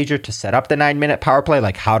 5-minute major to set up the 9-minute power play?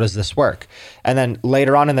 Like, how does this work? And then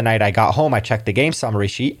later on in the night, I got home, I checked the game summary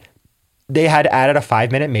sheet. They had added a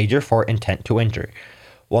 5-minute major for intent to injure.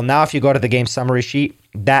 Well, now if you go to the game summary sheet,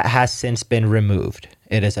 that has since been removed.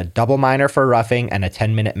 It is a double minor for roughing and a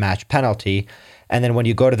 10-minute match penalty. And then when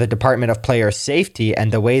you go to the Department of Player Safety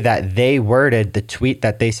and the way that they worded the tweet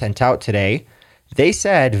that they sent out today, they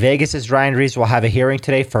said Vegas's Ryan Reaves will have a hearing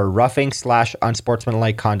today for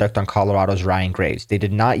roughing/unsportsmanlike conduct on Colorado's Ryan Graves. They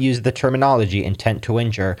did not use the terminology intent to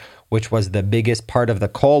injure, which was the biggest part of the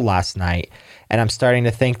call last night. And I'm starting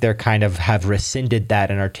to think they're kind of have rescinded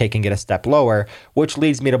that and are taking it a step lower, which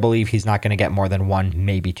leads me to believe he's not going to get more than 1,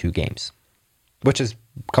 maybe 2 games, which is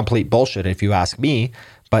complete bullshit if you ask me,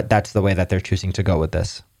 but that's the way that they're choosing to go with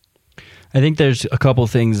this. I think there's a couple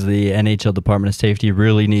things the NHL Department of Safety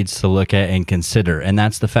really needs to look at and consider, and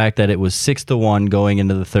that's the fact that it was 6-1 going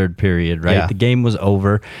into the third period, right? Yeah. The game was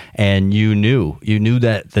over, and you knew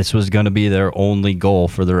that this was going to be their only goal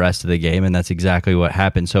for the rest of the game, and that's exactly what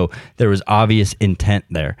happened. So there was obvious intent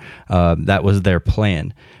there. That was their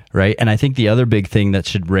plan, right? And I think the other big thing that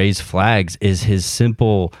should raise flags is his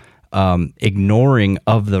simple ignoring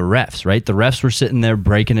of the refs, right? The refs were sitting there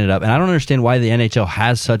breaking it up. And I don't understand why the NHL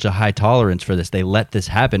has such a high tolerance for this. They let this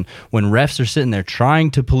happen when refs are sitting there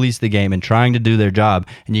trying to police the game and trying to do their job.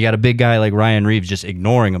 And you got a big guy like Ryan Reaves just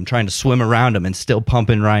ignoring them, trying to swim around him and still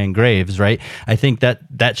pumping Ryan Graves, right? I think that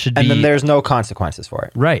should be... And then there's no consequences for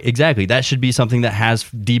it. Right, exactly. That should be something that has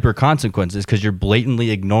deeper consequences because you're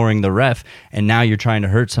blatantly ignoring the ref and now you're trying to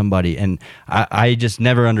hurt somebody. And I just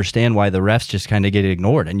never understand why the refs just kind of get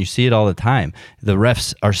ignored. And you see it all the time. The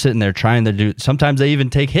refs are sitting there trying to do, sometimes they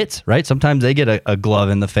even take hits, right? Sometimes they get a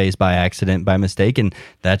glove in the face by accident, by mistake, and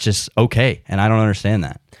that's just okay. And I don't understand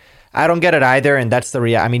that. I don't get it either, and that's the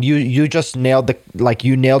reality. I mean, you just nailed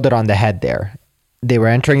it on the head there. They were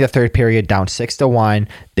entering the third period down 6-1.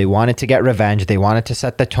 They wanted to get revenge. They wanted to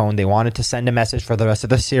set the tone. They wanted to send a message for the rest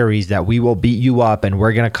of the series that we will beat you up and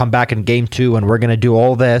we're going to come back in game 2 and we're going to do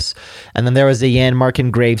all this. And then there was the Janmark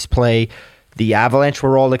and Graves play. The Avalanche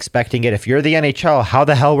were all expecting it. If you're the NHL, how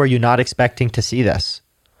the hell were you not expecting to see this?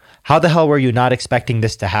 How the hell were you not expecting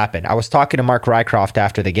this to happen? I was talking to Mark Rycroft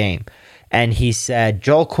after the game, and he said,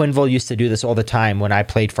 Joel Quenneville used to do this all the time when I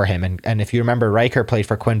played for him. And if you remember, Riker played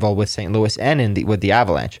for Quenneville with St. Louis and with the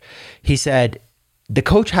Avalanche. He said, the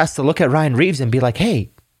coach has to look at Ryan Reaves and be like, hey,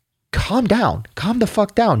 calm down. Calm the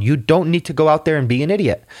fuck down. You don't need to go out there and be an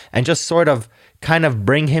idiot. And just sort of kind of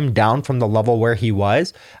bring him down from the level where he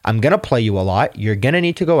was. I'm going to play you a lot. You're going to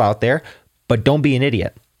need to go out there, but don't be an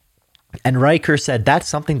idiot. And Riker said that's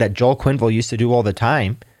something that Joel Quenneville used to do all the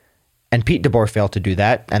time. And Pete DeBoer failed to do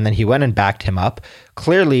that. And then he went and backed him up.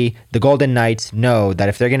 Clearly, the Golden Knights know that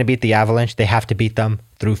if they're going to beat the Avalanche, they have to beat them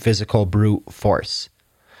through physical brute force.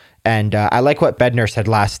 And I like what Bednar said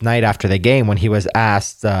last night after the game when he was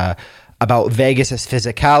asked about Vegas's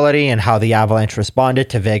physicality and how the Avalanche responded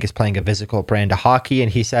to Vegas playing a physical brand of hockey.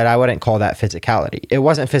 And he said, I wouldn't call that physicality. It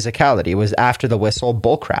wasn't physicality. It was after the whistle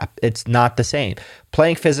bullcrap. It's not the same.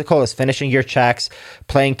 Playing physical is finishing your checks,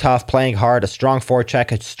 playing tough, playing hard, a strong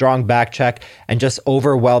forecheck, a strong back check, and just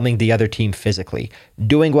overwhelming the other team physically.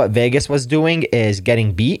 Doing what Vegas was doing is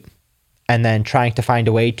getting beat and then trying to find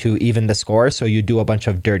a way to even the score, so you do a bunch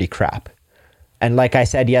of dirty crap. And like I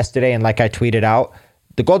said yesterday and like I tweeted out,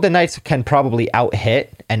 the Golden Knights can probably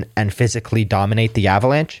out-hit and physically dominate the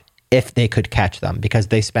Avalanche if they could catch them, because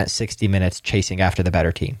they spent 60 minutes chasing after the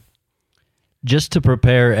better team. Just to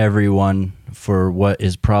prepare everyone for what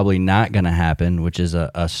is probably not going to happen, which is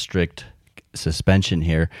a strict suspension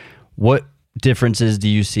here, what differences do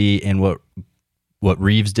you see in what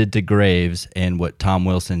Reaves did to Graves and what Tom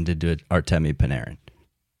Wilson did to Artemi Panarin?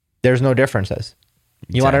 There's no differences.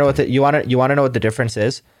 Exactly. You want to know what you want to know what the difference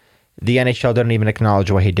is? The NHL don't even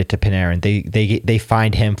acknowledge what he did to Panarin. They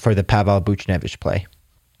fined him for the Pavel Buchnevich play.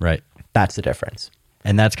 Right. That's the difference.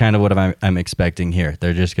 And that's kind of what I'm expecting here.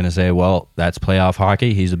 They're just going to say, well, that's playoff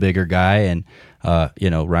hockey. He's a bigger guy. And,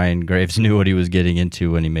 Ryan Graves knew what he was getting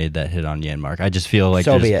into when he made that hit on Janmark. I just feel like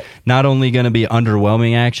there's not only going to be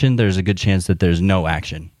underwhelming action, there's a good chance that there's no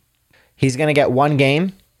action. He's going to get one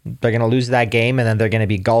game. They're going to lose that game, and then they're going to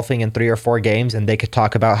be golfing in 3 or 4 games, and they could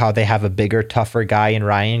talk about how they have a bigger, tougher guy in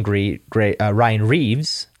Ryan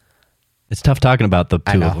Reaves. It's tough talking about the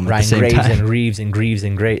two of them at the same time. Ryan Graves and Reaves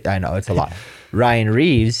and Graves. I know, it's a lot. Ryan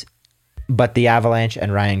Reaves, but the Avalanche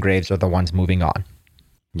and Ryan Graves are the ones moving on.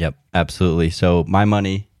 Yep, absolutely. So my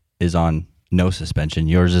money is on no suspension.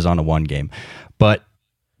 Yours is on a 1 game. But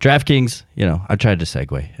DraftKings, I tried to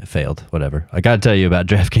segue. It failed. Whatever. I got to tell you about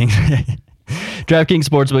DraftKings. DraftKings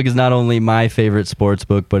Sportsbook is not only my favorite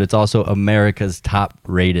sportsbook, but it's also America's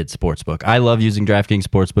top-rated sportsbook. I love using DraftKings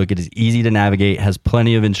Sportsbook. It is easy to navigate, has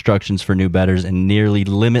plenty of instructions for new bettors, and nearly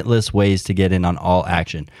limitless ways to get in on all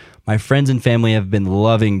action. My friends and family have been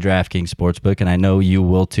loving DraftKings Sportsbook, and I know you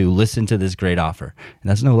will too. Listen to this great offer. And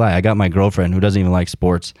that's no lie. I got my girlfriend, who doesn't even like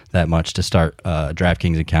sports that much, to start a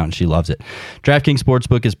DraftKings account, and she loves it. DraftKings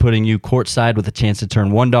Sportsbook is putting you courtside with a chance to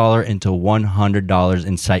turn $1 into $100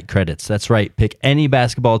 in site credits. That's right. Pick any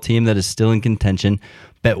basketball team that is still in contention,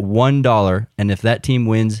 bet $1, and if that team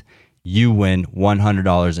wins, you win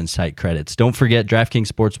 $100 in site credits. Don't forget, DraftKings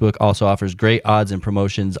Sportsbook also offers great odds and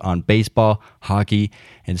promotions on baseball, hockey,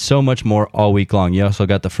 and so much more all week long. You also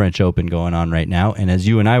got the French Open going on right now, and as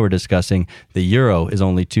you and I were discussing, the Euro is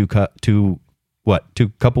only two couple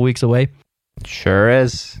weeks away. Sure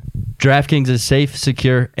is. DraftKings is safe,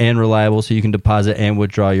 secure, and reliable, so you can deposit and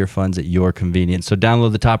withdraw your funds at your convenience. So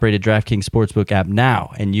download the top-rated DraftKings Sportsbook app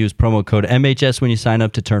now and use promo code MHS when you sign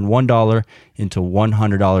up to turn $1 into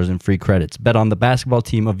 $100 in free credits. Bet on the basketball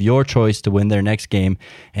team of your choice to win their next game,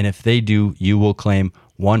 and if they do, you will claim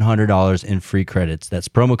 $100 in free credits. That's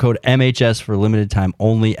promo code MHS for limited time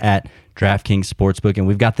only at DraftKings Sportsbook. And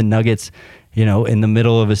we've got the Nuggets, in the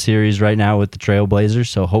middle of a series right now with the Trailblazers,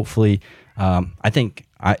 so hopefully... I think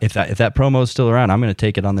if that promo is still around, I'm going to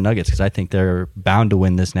take it on the Nuggets because I think they're bound to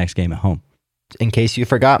win this next game at home. In case you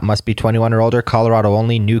forgot, must be 21 or older, Colorado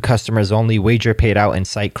only, new customers only, wager paid out in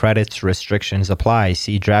site credits, restrictions apply.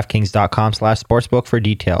 See DraftKings.com/sportsbook for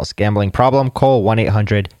details. Gambling problem? Call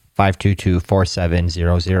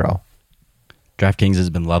 1-800-522-4700. DraftKings has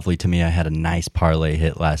been lovely to me. I had a nice parlay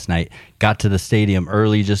hit last night. Got to the stadium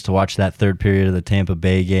early just to watch that third period of the Tampa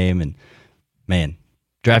Bay game, and man,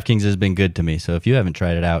 DraftKings has been good to me. So if you haven't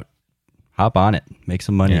tried it out, hop on it. Make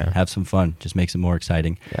some money. Have some fun. Just makes it more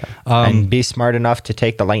exciting. Yeah. And be smart enough to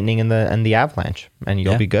take the Lightning and the Avalanche, and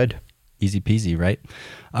you'll be good. Easy peasy, right?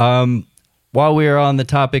 While we are on the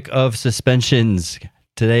topic of suspensions,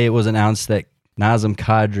 today it was announced that Nazem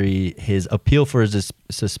Kadri, his appeal for his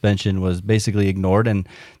suspension was basically ignored, and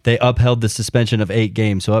they upheld the suspension of 8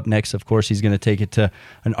 games. So up next, of course, he's going to take it to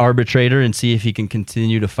an arbitrator and see if he can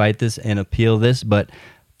continue to fight this and appeal this. But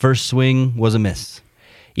first swing was a miss.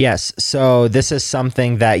 Yes. So this is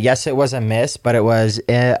something that, yes, it was a miss, but it was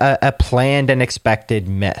a planned and expected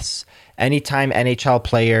miss. Anytime NHL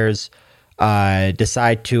players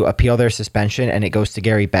decide to appeal their suspension and it goes to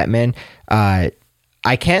Gary Bettman,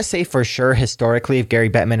 I can't say for sure historically if Gary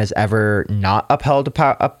Bettman has ever not upheld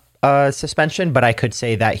a suspension, but I could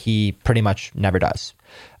say that he pretty much never does.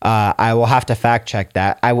 I will have to fact check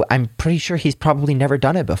that. I'm pretty sure he's probably never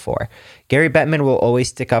done it before. Gary Bettman will always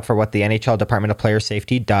stick up for what the NHL Department of Player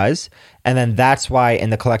Safety does. And then that's why in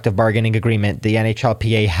the collective bargaining agreement, the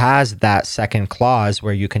NHLPA has that second clause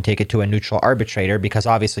where you can take it to a neutral arbitrator, because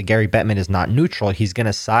obviously Gary Bettman is not neutral. He's going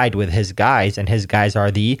to side with his guys, and his guys are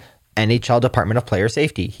the NHL Department of Player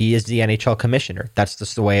Safety. He is the NHL commissioner. That's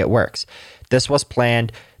just the way it works. This was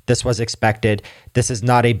planned. This was expected. This is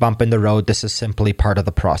not a bump in the road. This is simply part of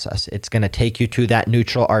the process. It's going to take you to that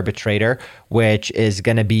neutral arbitrator, which is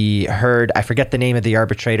going to be heard. I forget the name of the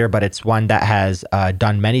arbitrator, but it's one that has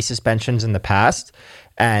done many suspensions in the past.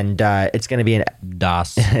 And it's going to be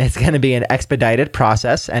It's going to be an expedited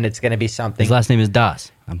process, and it's going to be something. His last name is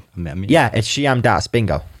Das. Yeah, it's Shyam Das.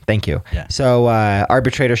 Bingo. Thank you. Yeah. So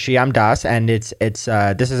arbitrator Shyam Das, and it's this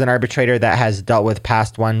is an arbitrator that has dealt with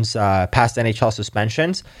past NHL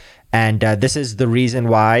suspensions, and this is the reason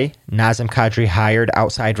why Nazem Kadri hired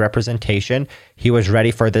outside representation. He was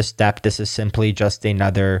ready for this step. This is simply just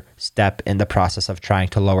another step in the process of trying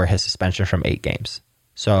to lower his suspension from 8 games.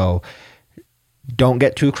 So don't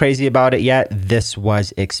get too crazy about it yet. This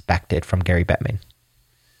was expected from Gary Bettman.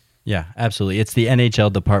 Yeah, absolutely. It's the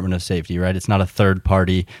NHL Department of Safety, right? It's not a third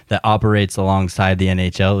party that operates alongside the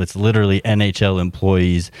NHL. It's literally NHL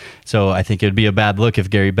employees. So I think it would be a bad look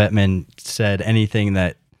if Gary Bettman said anything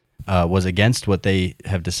that was against what they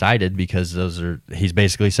have decided, because he's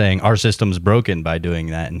basically saying our system's broken by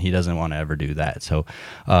doing that, and he doesn't want to ever do that. So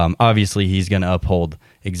obviously he's going to uphold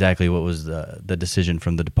exactly what was the decision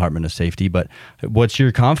from the Department of Safety. But what's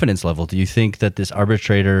your confidence level? Do you think that this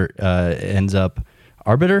arbitrator ends up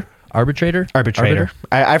arbitrator?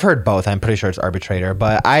 I've heard both. I'm pretty sure it's arbitrator,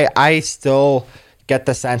 but I still get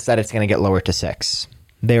the sense that it's going to get lowered to 6.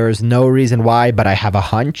 There is no reason why, but I have a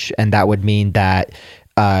hunch, and that would mean that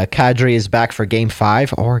Kadri is back for Game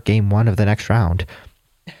 5 or Game 1 of the next round.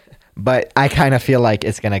 But I kind of feel like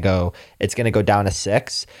it's gonna go down to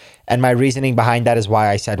 6. And my reasoning behind that is why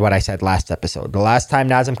I said what I said last episode. The last time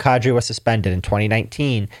Nazem Kadri was suspended in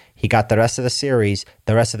 2019, he got the rest of the series.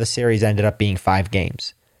 The rest of the series ended up being 5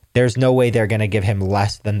 games. There's no way they're going to give him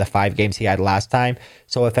less than the 5 games he had last time.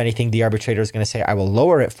 So if anything, the arbitrator is going to say, I will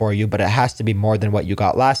lower it for you, but it has to be more than what you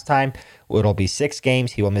got last time. It'll be 6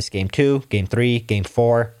 games. He will miss game 2, game 3, game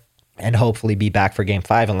 4, and hopefully be back for game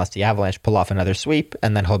 5 unless the Avalanche pull off another sweep,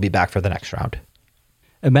 and then he'll be back for the next round.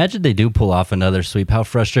 Imagine they do pull off another sweep. How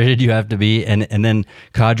frustrated you have to be. And then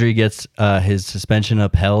Kadri gets his suspension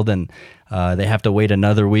upheld, and they have to wait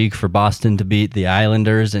another week for Boston to beat the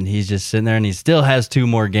Islanders, and he's just sitting there, and he still has 2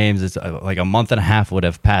 more games. It's like a month and a half would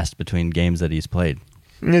have passed between games that he's played.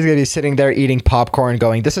 He's going to be sitting there eating popcorn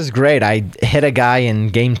going, this is great. I hit a guy in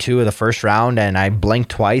game 2 of the first round, and I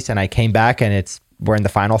blinked twice, and I came back, and we're in the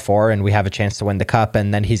Final Four, and we have a chance to win the cup.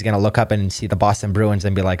 And then he's going to look up and see the Boston Bruins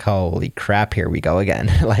and be like, holy crap, here we go again.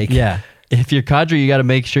 Yeah. If you're Kadri, you got to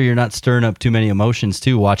make sure you're not stirring up too many emotions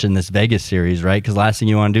too watching this Vegas series, right? Because last thing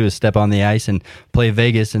you want to do is step on the ice and play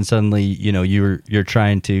Vegas, and suddenly you're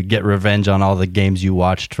trying to get revenge on all the games you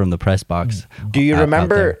watched from the press box. Do you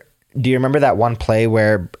remember that one play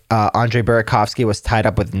where Andre Burakovsky was tied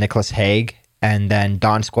up with Nicholas Hague, and then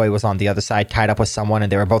Donskoy was on the other side tied up with someone,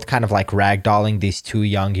 and they were both kind of like ragdolling these 2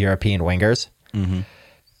 young European wingers? Mm-hmm.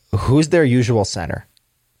 Who's their usual center?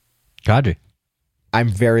 Kadri. I'm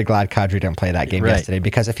very glad Kadri didn't play that game yesterday,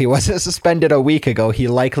 because if he wasn't suspended a week ago, he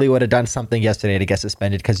likely would have done something yesterday to get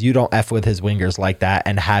suspended, because you don't F with his wingers like that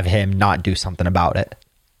and have him not do something about it.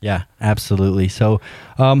 Yeah, absolutely. So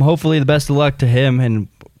hopefully the best of luck to him, and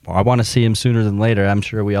I want to see him sooner than later. I'm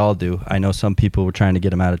sure we all do. I know some people were trying to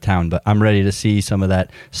get him out of town, but I'm ready to see some of that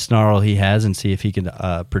snarl he has and see if he can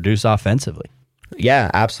produce offensively.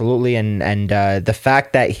 Yeah, absolutely. And the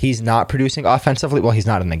fact that he's not producing offensively, well, he's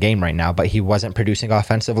not in the game right now, but he wasn't producing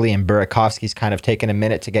offensively, and Burakovsky's kind of taken a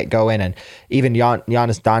minute to get going, and even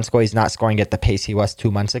Jonas Donskoy is not scoring at the pace he was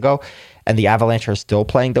 2 months ago, and the Avalanche are still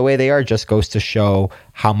playing the way they are, just goes to show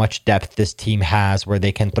how much depth this team has, where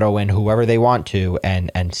they can throw in whoever they want to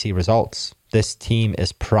and see results. This team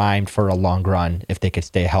is primed for a long run if they could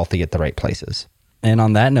stay healthy at the right places. And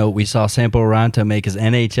on that note, we saw Sampo Ranta make his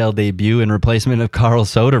NHL debut in replacement of Carl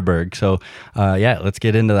Soderberg. So, let's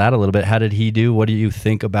get into that a little bit. How did he do? What do you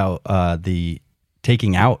think about the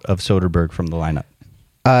taking out of Soderberg from the lineup?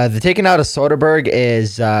 The taking out of Soderberg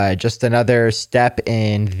is just another step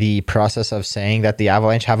in the process of saying that the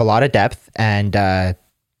Avalanche have a lot of depth, and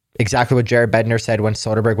exactly what Jared Bednar said when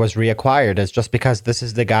Soderberg was reacquired, is just because this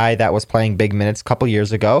is the guy that was playing big minutes a couple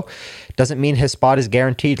years ago doesn't mean his spot is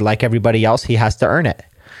guaranteed. Like everybody else, he has to earn it.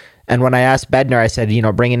 And when I asked Bednar, I said,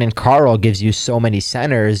 bringing in Carl gives you so many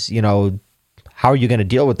centers, how are you going to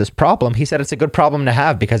deal with this problem? He said it's a good problem to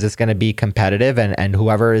have, because it's going to be competitive, and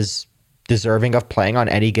whoever is deserving of playing on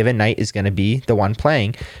any given night is going to be the one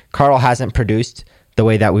playing. Carl hasn't produced the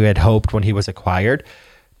way that we had hoped when he was acquired,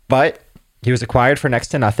 but he was acquired for next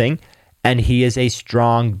to nothing, and he is a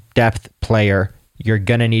strong depth player. You're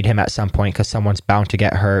going to need him at some point because someone's bound to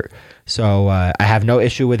get hurt. So I have no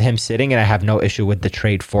issue with him sitting, and I have no issue with the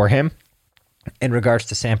trade for him. In regards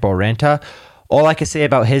to Sampo Ranta, all I can say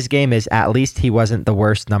about his game is at least he wasn't the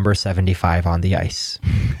worst number 75 on the ice.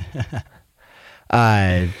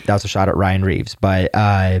 That was a shot at Ryan Reeves, but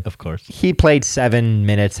of course he played 7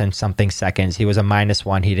 minutes and something seconds. He was a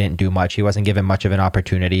 -1. He didn't do much. He wasn't given much of an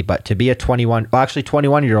opportunity, but to be a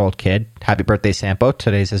 21-year-old kid, happy birthday, Sampo.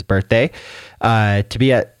 Today's his birthday. To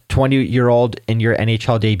be a 20-year-old in your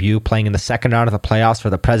NHL debut, playing in the second round of the playoffs for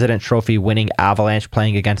the President Trophy winning Avalanche,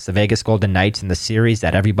 playing against the Vegas Golden Knights in the series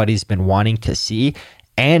that everybody's been wanting to see,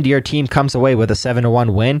 and your team comes away with a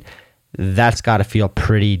 7-1 win, that's got to feel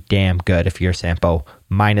pretty damn good if you're Sampo,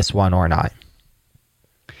 -1 or not.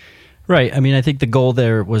 Right. I mean, I think the goal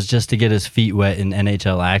there was just to get his feet wet in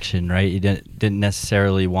NHL action, right? You didn't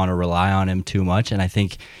necessarily want to rely on him too much, and I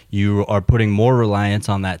think you are putting more reliance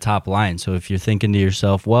on that top line. So if you're thinking to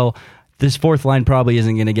yourself, well, this fourth line probably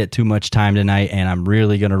isn't going to get too much time tonight, and I'm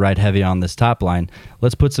really going to ride heavy on this top line.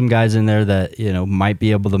 Let's put some guys in there that might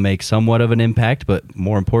be able to make somewhat of an impact, but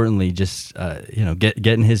more importantly, just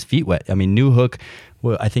getting his feet wet. I mean, Newhook,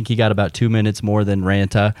 well, I think he got about 2 minutes more than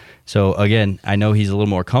Ranta. So again, I know he's a little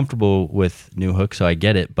more comfortable with Newhook, so I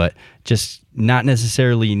get it, but just not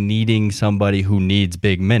necessarily needing somebody who needs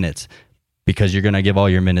big minutes, because you're going to give all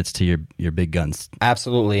your minutes to your big guns.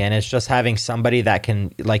 Absolutely. And it's just having somebody that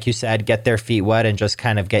can, like you said, get their feet wet and just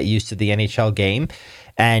kind of get used to the NHL game.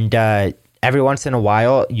 And every once in a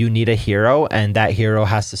while, you need a hero, and that hero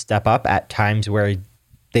has to step up at times where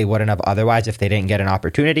they wouldn't have otherwise if they didn't get an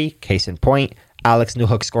opportunity. Case in point, Alex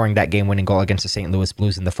Newhook scoring that game-winning goal against the St. Louis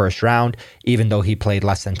Blues in the first round, even though he played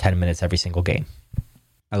less than 10 minutes every single game.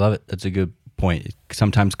 I love it. That's a good point. It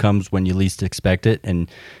sometimes comes when you least expect it, and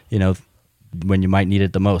when you might need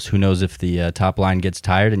it the most. Who knows if the top line gets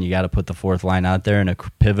tired and you got to put the fourth line out there in a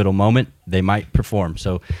pivotal moment, they might perform.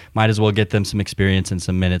 So might as well get them some experience and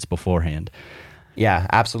some minutes beforehand. Yeah,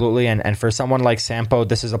 absolutely. And for someone like Sampo,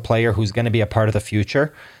 this is a player who's going to be a part of the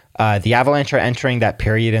future. The Avalanche are entering that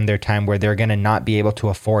period in their time where they're going to not be able to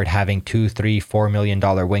afford having $2, $3, $4 million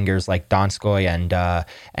wingers like Donskoy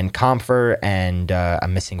and Comfer and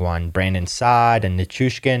I'm missing one, Brandon Saad and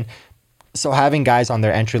Nichushkin. So having guys on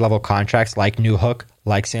their entry-level contracts like Newhook,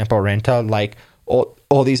 like Sampo Ranta, like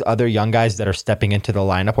all these other young guys that are stepping into the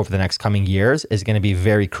lineup over the next coming years is going to be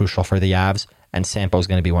very crucial for the Avs, and Sampo is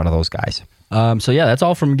going to be one of those guys. So yeah, that's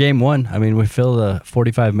all from game one. I mean, we filled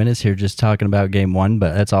 45 minutes here just talking about game one,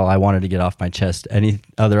 but that's all I wanted to get off my chest. Any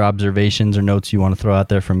other observations or notes you want to throw out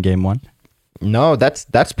there from game one? No, that's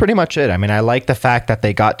pretty much it. I mean, I like the fact that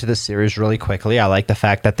they got to the series really quickly. I like the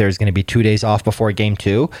fact that there's going to be 2 days off before game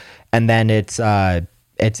two, and then it's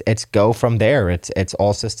go from there. It's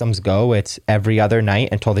all systems go. It's every other night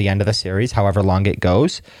until the end of the series, however long it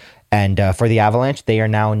goes. And for the Avalanche, they are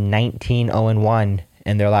now 19-0-1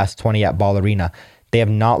 in their last 20 at Ball Arena. They have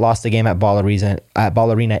not lost a game at Ball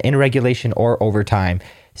Arena in regulation or overtime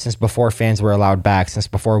since before fans were allowed back, since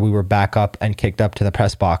before we were back up and kicked up to the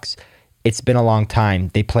press box. It's been a long time.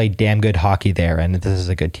 They play damn good hockey there, and this is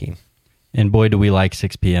a good team. And boy, do we like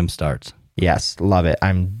 6 p.m. starts. Yes, love it.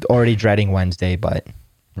 I'm already dreading Wednesday, but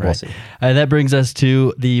we'll see. That brings us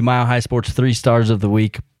to the Mile High Sports 3 Stars of the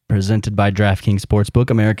Week, presented by DraftKings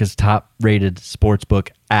Sportsbook, America's top-rated sportsbook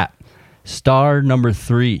app. Star number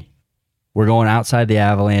 3. We're going outside the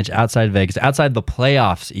Avalanche, outside Vegas, outside the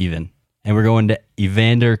playoffs even, and we're going to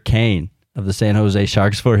Evander Kane of the San Jose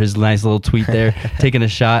Sharks for his nice little tweet there, taking a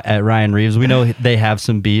shot at Ryan Reeves. We know they have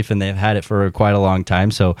some beef, and they've had it for quite a long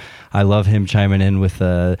time, so I love him chiming in with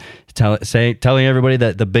telling everybody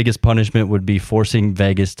that the biggest punishment would be forcing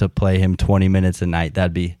Vegas to play him 20 minutes a night.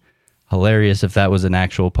 That'd be hilarious if that was an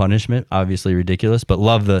actual punishment. Obviously ridiculous, but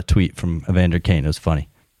love the tweet from Evander Kane. It was funny.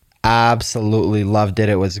 Absolutely loved it.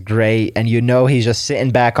 It was great. And he's just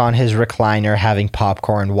sitting back on his recliner having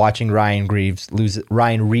popcorn, watching Ryan Reeves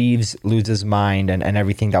lose his mind and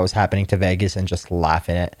everything that was happening to Vegas, and just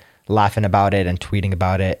laughing about it and tweeting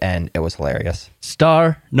about it, and it was hilarious.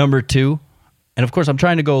 Star number 2. And of course, I'm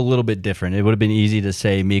trying to go a little bit different. It would have been easy to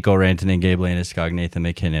say Mikko Rantanen, Gabe Landeskog, Nathan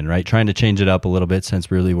MacKinnon, right? Trying to change it up a little bit since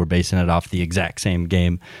really we're basing it off the exact same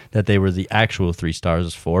game that they were the actual 3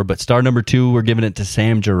 stars for. But star number 2, we're giving it to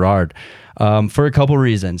Sam Girard for a couple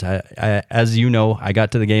reasons. As you know, I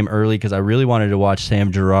got to the game early because I really wanted to watch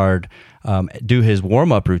Sam Girard do his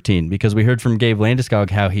warm-up routine, because we heard from Gabe Landeskog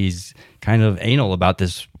how he's kind of anal about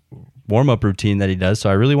this warm-up routine that he does, so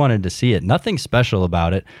I really wanted to see it. Nothing special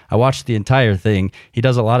about it. I watched the entire thing. He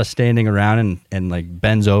does a lot of standing around and like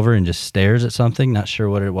bends over and just stares at something. Not sure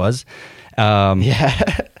what it was.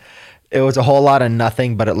 Yeah. It was a whole lot of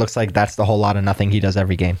nothing, but it looks like that's the whole lot of nothing he does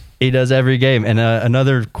every game. He does every game. And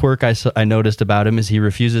another quirk I noticed about him is he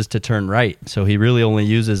refuses to turn right. So he really only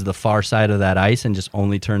uses the far side of that ice and just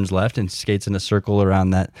only turns left and skates in a circle around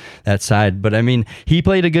that side. But I mean, he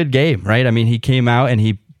played a good game, right? I mean, he came out and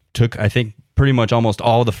he took, I think, pretty much almost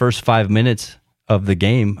all the first 5 minutes of the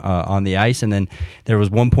game on the ice. And then there was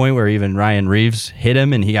one point where even Ryan Reeves hit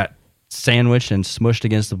him and he got sandwiched and smushed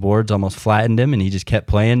against the boards, almost flattened him, and he just kept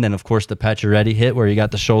playing. Then, of course, the Pacioretty hit where he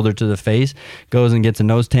got the shoulder to the face, goes and gets a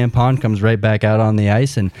nose tampon, comes right back out on the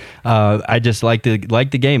ice. And I just like the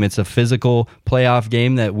game. It's a physical playoff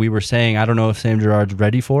game that we were saying, I don't know if Sam Girard's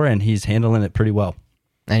ready for, and he's handling it pretty well.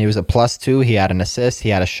 And he was a +2. He had an assist. He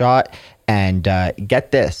had a shot. And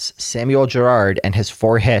get this, Samuel Girard and his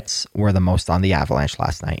 4 hits were the most on the Avalanche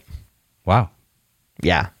last night. Wow.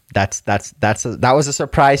 Yeah, that was a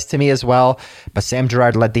surprise to me as well. But Sam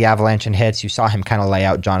Girard led the Avalanche in hits. You saw him kind of lay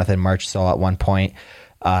out Jonathan Marchessault at one point.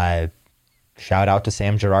 Shout out to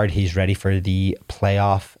Sam Girard. He's ready for the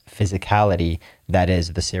playoff physicality that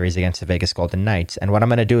is the series against the Vegas Golden Knights. And what I'm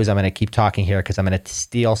going to do is I'm going to keep talking here because I'm going to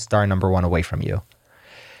steal star number 1 away from you.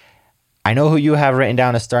 I know who you have written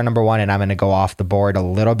down as star number 1, and I'm going to go off the board a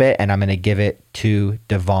little bit, and I'm going to give it to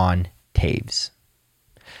Devon Toews.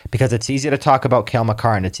 Because it's easy to talk about Cale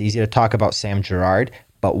Makar and it's easy to talk about Sam Girard,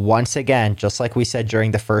 but once again, just like we said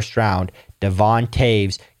during the first round, Devon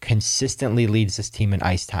Toews consistently leads this team in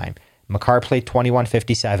ice time. Makar played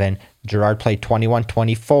 21:57, Girard played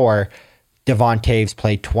 21:24, Devon Toews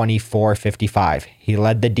played 24:55. He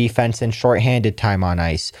led the defense in shorthanded time on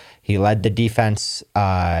ice. He led the defense.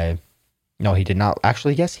 No, he did not.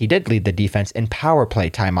 Actually, yes, he did lead the defense in power play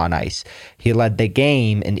time on ice. He led the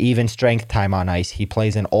game in even strength time on ice. He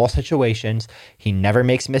plays in all situations. He never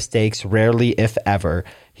makes mistakes, rarely, if ever.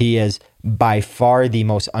 He is by far the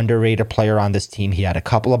most underrated player on this team. He had a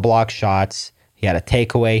couple of block shots. He had a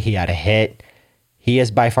takeaway. He had a hit. He is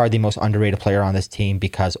by far the most underrated player on this team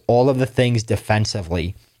because all of the things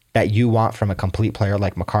defensively that you want from a complete player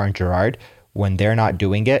like Makar and Girard, when they're not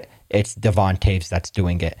doing it, it's Devon Toews that's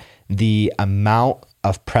doing it. The amount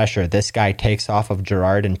of pressure this guy takes off of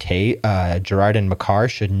Girard and Makar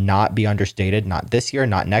should not be understated. Not this year,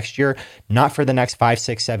 not next year, not for the next 5,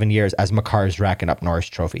 6, 7 years as Makar is racking up Norris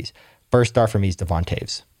trophies. First star for me is Devon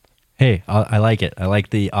Toews. Hey, I like it. I like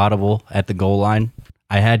the audible at the goal line.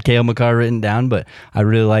 I had Cale Makar written down, but I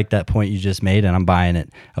really like that point you just made, and I'm buying it.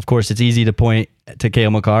 Of course, it's easy to point to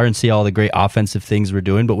Cale Makar and see all the great offensive things we're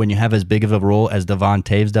doing, but when you have as big of a role as Devon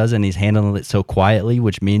Toews does, and he's handling it so quietly,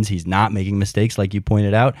 which means he's not making mistakes like you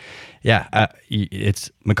pointed out,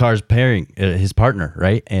 it's Makar's pairing, his partner,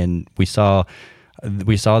 right? And we saw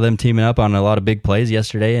them teaming up on a lot of big plays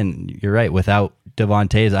yesterday, and you're right, without Devon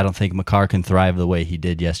Toews, I don't think Makar can thrive the way he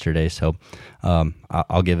did yesterday, so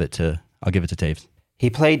I'll give it to Toews. He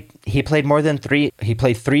played more than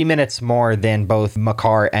 3 minutes more than both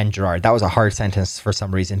Makar and Girard. That was a hard sentence for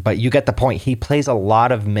some reason, but you get the point. He plays a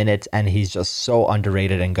lot of minutes and he's just so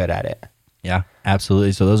underrated and good at it. Yeah,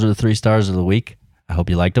 absolutely. So those are the 3 stars of the week. I hope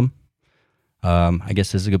you liked them. I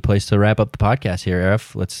guess this is a good place to wrap up the podcast here,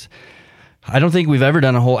 Arif. I don't think we've ever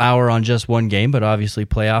done a whole hour on just one game, but obviously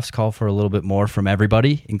playoffs call for a little bit more from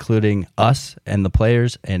everybody, including us and the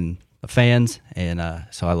players and the fans, and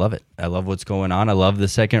so I love it. I love what's going on. I love the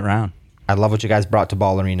second round. I love what you guys brought to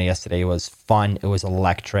Ball Arena yesterday. It was fun. It was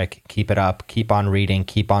electric. Keep it up. Keep on reading.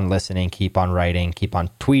 Keep on listening. Keep on writing. Keep on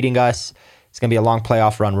tweeting us. It's going to be a long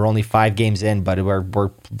playoff run. We're only 5 games in, but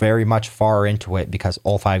we're very much far into it because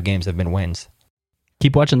all 5 games have been wins.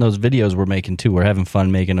 Keep watching those videos we're making too. We're having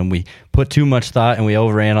fun making them. We put too much thought and we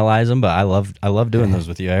overanalyze them, but I love doing those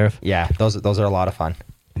with you, Arif. Yeah, those are a lot of fun.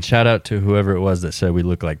 And shout out to whoever it was that said we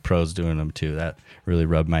look like pros doing them too. That really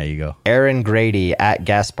rubbed my ego. Aaron Grady at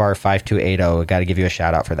Gaspar5280. Got to give you a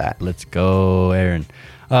shout out for that. Let's go, Aaron.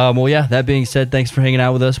 Well, yeah, that being said, thanks for hanging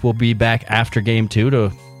out with us. We'll be back after game 2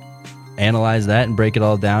 to analyze that and break it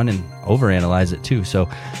all down and overanalyze it too. So,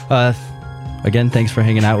 again, thanks for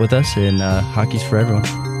hanging out with us, and hockey's for everyone.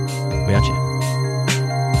 We got you.